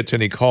I didn't get to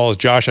any calls.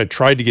 Josh, I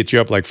tried to get you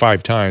up like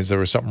 5 times. There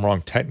was something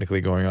wrong technically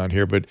going on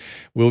here, but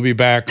we'll be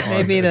back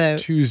on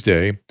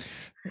Tuesday.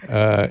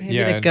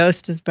 Maybe the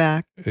ghost is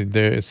back.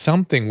 There's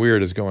something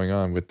weird is going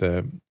on with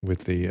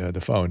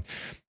the phone.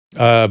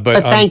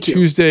 But on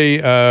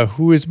Tuesday,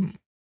 who is?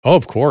 Oh,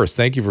 of course.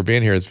 Thank you for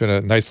being here. It's been a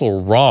nice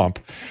little romp.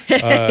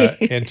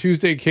 And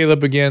Tuesday,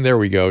 Caleb again. There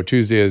we go.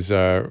 Tuesday is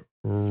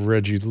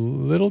Reggie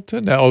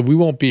Littleton. No, we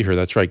won't be here.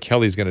 That's right.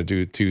 Kelly's going to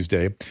do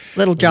Tuesday.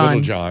 Little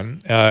John.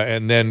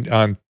 And then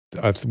on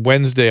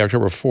Wednesday,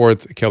 October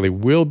 4th, Kelly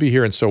will be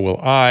here, and so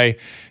will I.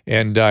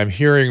 And I'm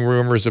hearing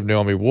rumors of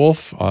Naomi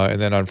Wolf. And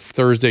then on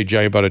Thursday,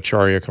 Jay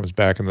Bhattacharya comes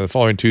back. And then the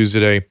following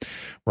Tuesday,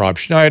 Rob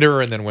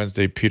Schneider. And then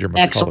Wednesday, Peter McCullough.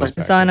 Excellent.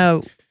 It's on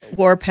a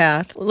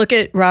warpath. Look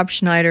at Rob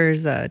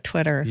Schneider's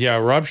Twitter. Yeah,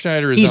 Rob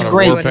Schneider is on a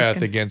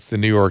warpath against the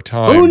New York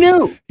Times. Who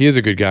knew? He is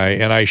a good guy.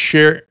 And I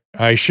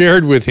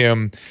shared with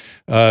him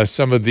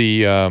some of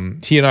the,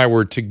 he and I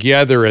were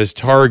together as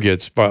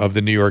targets of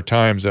the New York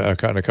Times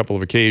on a couple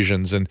of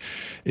occasions. And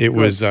it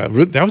was, that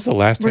was the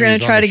last time we're going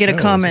to try to get a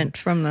comment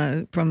from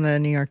the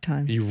New York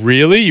Times.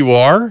 You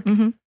are?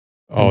 Mm-hmm.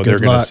 Oh, they're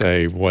going to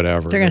say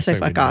whatever. They're going to say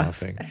fuck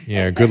off.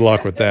 Yeah, good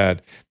luck with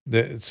that.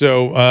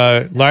 So,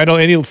 Lionel,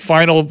 any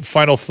final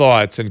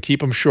thoughts, and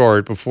keep them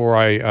short before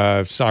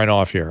I sign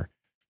off here.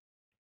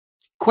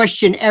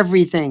 Question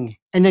everything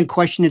and then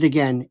question it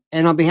again.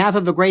 And on behalf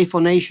of a grateful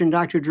nation,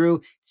 Dr.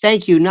 Drew,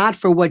 thank you not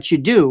for what you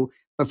do,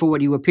 but for what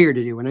you appear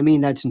to do. And I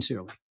mean that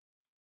sincerely.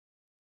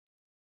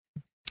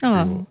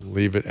 Oh, we'll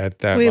leave it at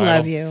that. We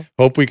love you.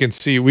 Hope we can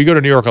see. We go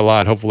to New York a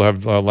lot. Hope we'll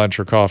have lunch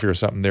or coffee or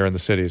something there in the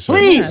city. So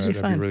please,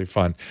 that'd be really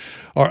fun.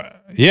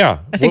 Yeah,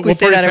 I think we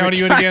say that every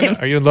time. Are you again?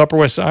 Are you in the Upper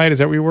West Side? Is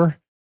that where you were?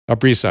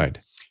 Upper East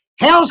Side.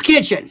 Hell's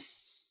Kitchen.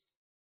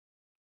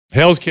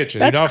 Hell's Kitchen.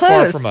 That's You're not close.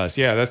 far from us.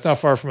 Yeah, that's not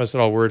far from us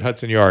at all. We're at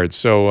Hudson Yards.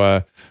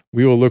 So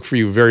we will look for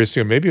you very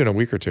soon, maybe in a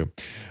week or two.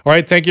 All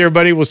right. Thank you,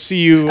 everybody. We'll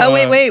see you. Oh,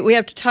 wait. We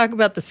have to talk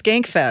about the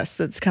Skank Fest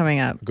that's coming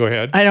up. Go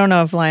ahead. I don't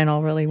know if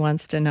Lionel really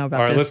wants to know about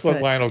this. All right, let's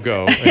let Lionel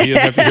go. He doesn't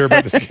have to hear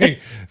about the skank.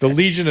 The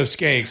Legion of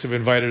Skanks have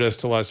invited us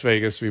to Las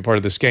Vegas to be part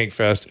of the Skank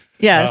Fest.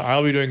 Yes.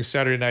 I'll be doing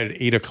Saturday night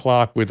at 8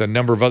 o'clock with a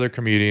number of other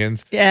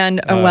comedians.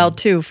 And,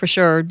 two for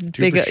sure.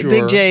 Big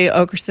J.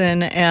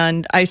 Okerson.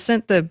 And I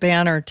sent the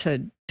banner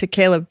to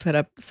Caleb put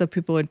up so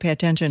people would pay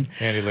attention.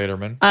 Annie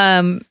Lederman.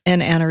 And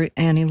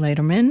Annie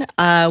Lederman.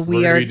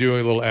 We're going to be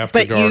doing a little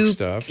after dark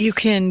stuff. You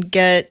can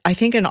get, I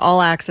think, an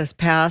all-access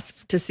pass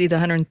to see the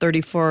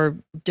 134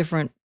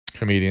 different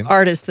comedians,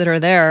 artists that are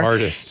there.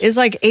 Artists is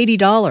like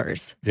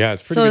 $80. Yeah,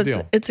 it's a pretty good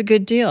deal. It's a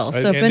good deal. So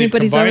if and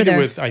anybody's over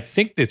there, I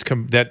think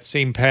that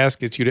same pass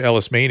gets you to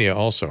Ellis Mania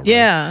also. Right?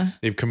 Yeah,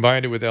 they've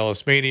combined it with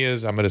Ellis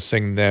Manias. I'm going to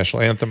sing the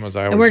national anthem as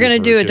I always. And we're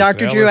going to do a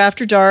Dr. Drew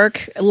After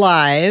Dark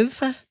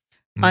live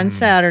on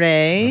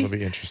Saturday. That'll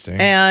be interesting.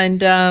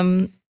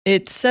 And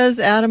it says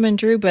Adam and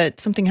Drew, but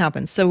something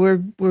happens. So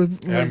we're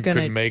Adam going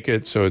to make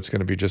it. So it's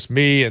going to be just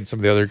me and some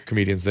of the other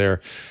comedians there.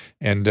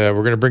 And we're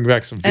going to bring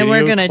back some videos. And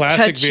we're going to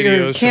touch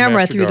your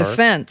camera through the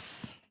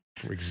fence.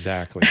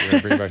 Exactly. We're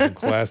going to bring back some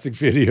classic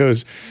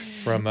videos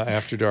from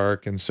After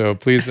Dark. And so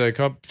please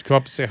come up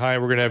and say hi.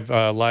 We're going to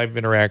have live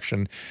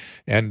interaction.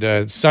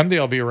 And Sunday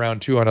I'll be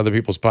around too on other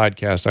people's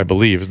podcasts, I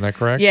believe. Isn't that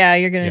correct? Yeah,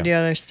 you're going to do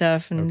other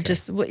stuff. And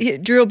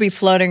Drew will be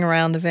floating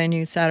around the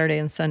venue Saturday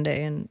and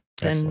Sunday. And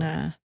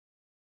then,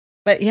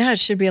 but yeah, it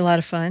should be a lot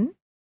of fun.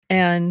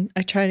 And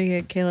I tried to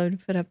get Caleb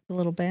to put up the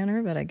little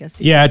banner, but I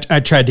guess I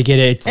tried to get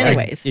it.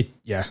 Anyways,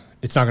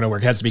 it's not going to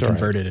work. It has to be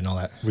converted and all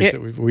that.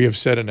 We have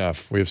said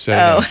enough. We have said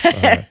enough.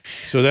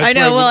 So that's I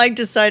know. Well, I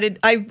decided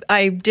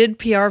I did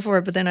PR for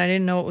it, but then I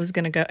didn't know what was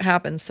going to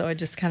happen, so I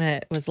just kind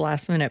of was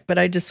last minute. But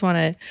I just want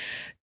to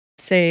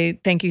say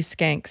thank you,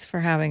 Skanks, for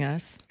having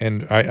us.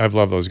 And I've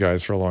loved those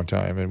guys for a long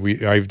time,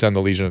 and I've done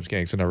the Legion of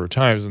Skanks a number of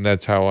times, and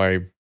that's how I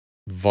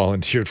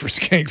volunteered for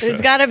Skank Fest.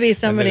 There's got to be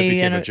somebody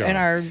in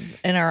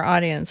our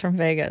audience from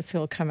Vegas who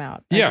will come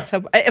out. I just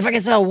hope, if I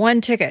can sell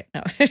one ticket.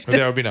 No.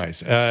 That would be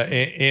nice.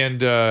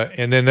 And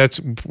then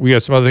we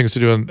got some other things to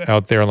do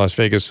out there in Las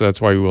Vegas, so that's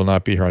why we will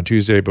not be here on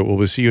Tuesday. But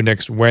we'll see you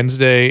next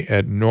Wednesday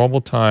at normal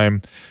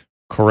time.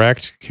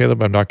 Correct,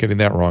 Caleb? I'm not getting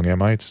that wrong,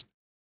 am I? It's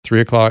 3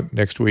 o'clock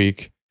next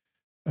week.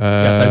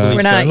 Yes, I believe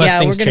we're so. not. Unless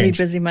things we're going to change.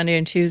 be busy Monday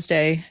and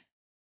Tuesday.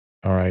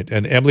 All right.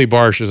 And Emily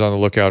Barsh is on the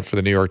lookout for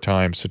the New York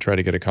Times to try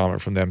to get a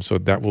comment from them. So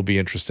that will be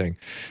interesting.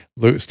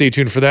 Stay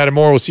tuned for that and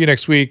more. We'll see you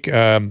next week.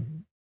 Thank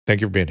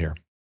you for being here.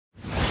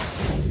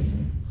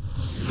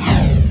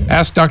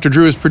 Ask Dr.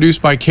 Drew is produced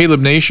by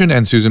Caleb Nation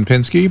and Susan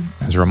Pinsky.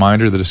 As a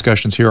reminder, the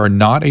discussions here are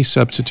not a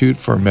substitute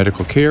for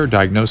medical care,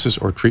 diagnosis,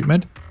 or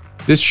treatment.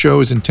 This show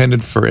is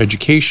intended for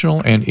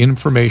educational and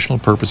informational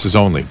purposes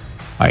only.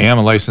 I am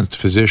a licensed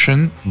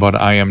physician, but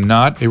I am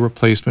not a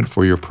replacement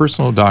for your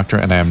personal doctor,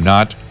 and I am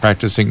not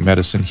practicing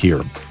medicine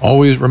here.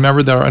 Always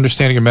remember that our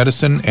understanding of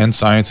medicine and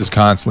science is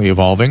constantly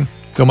evolving.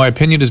 Though my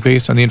opinion is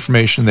based on the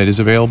information that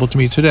is available to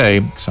me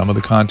today, some of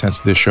the contents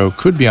of this show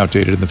could be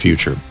outdated in the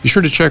future. Be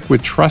sure to check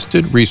with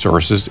trusted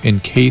resources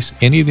in case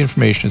any of the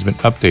information has been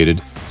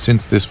updated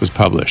since this was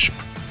published.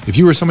 If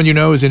you or someone you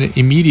know is in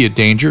immediate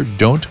danger,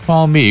 don't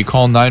call me,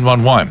 call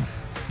 911.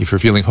 If you're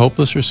feeling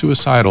hopeless or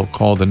suicidal,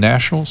 call the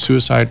National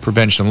Suicide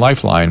Prevention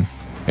Lifeline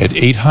at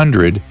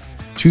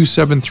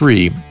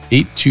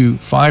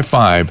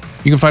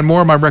 800-273-8255. You can find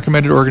more of my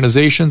recommended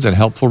organizations and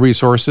helpful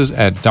resources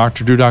at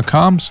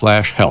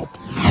drdrew.com/help.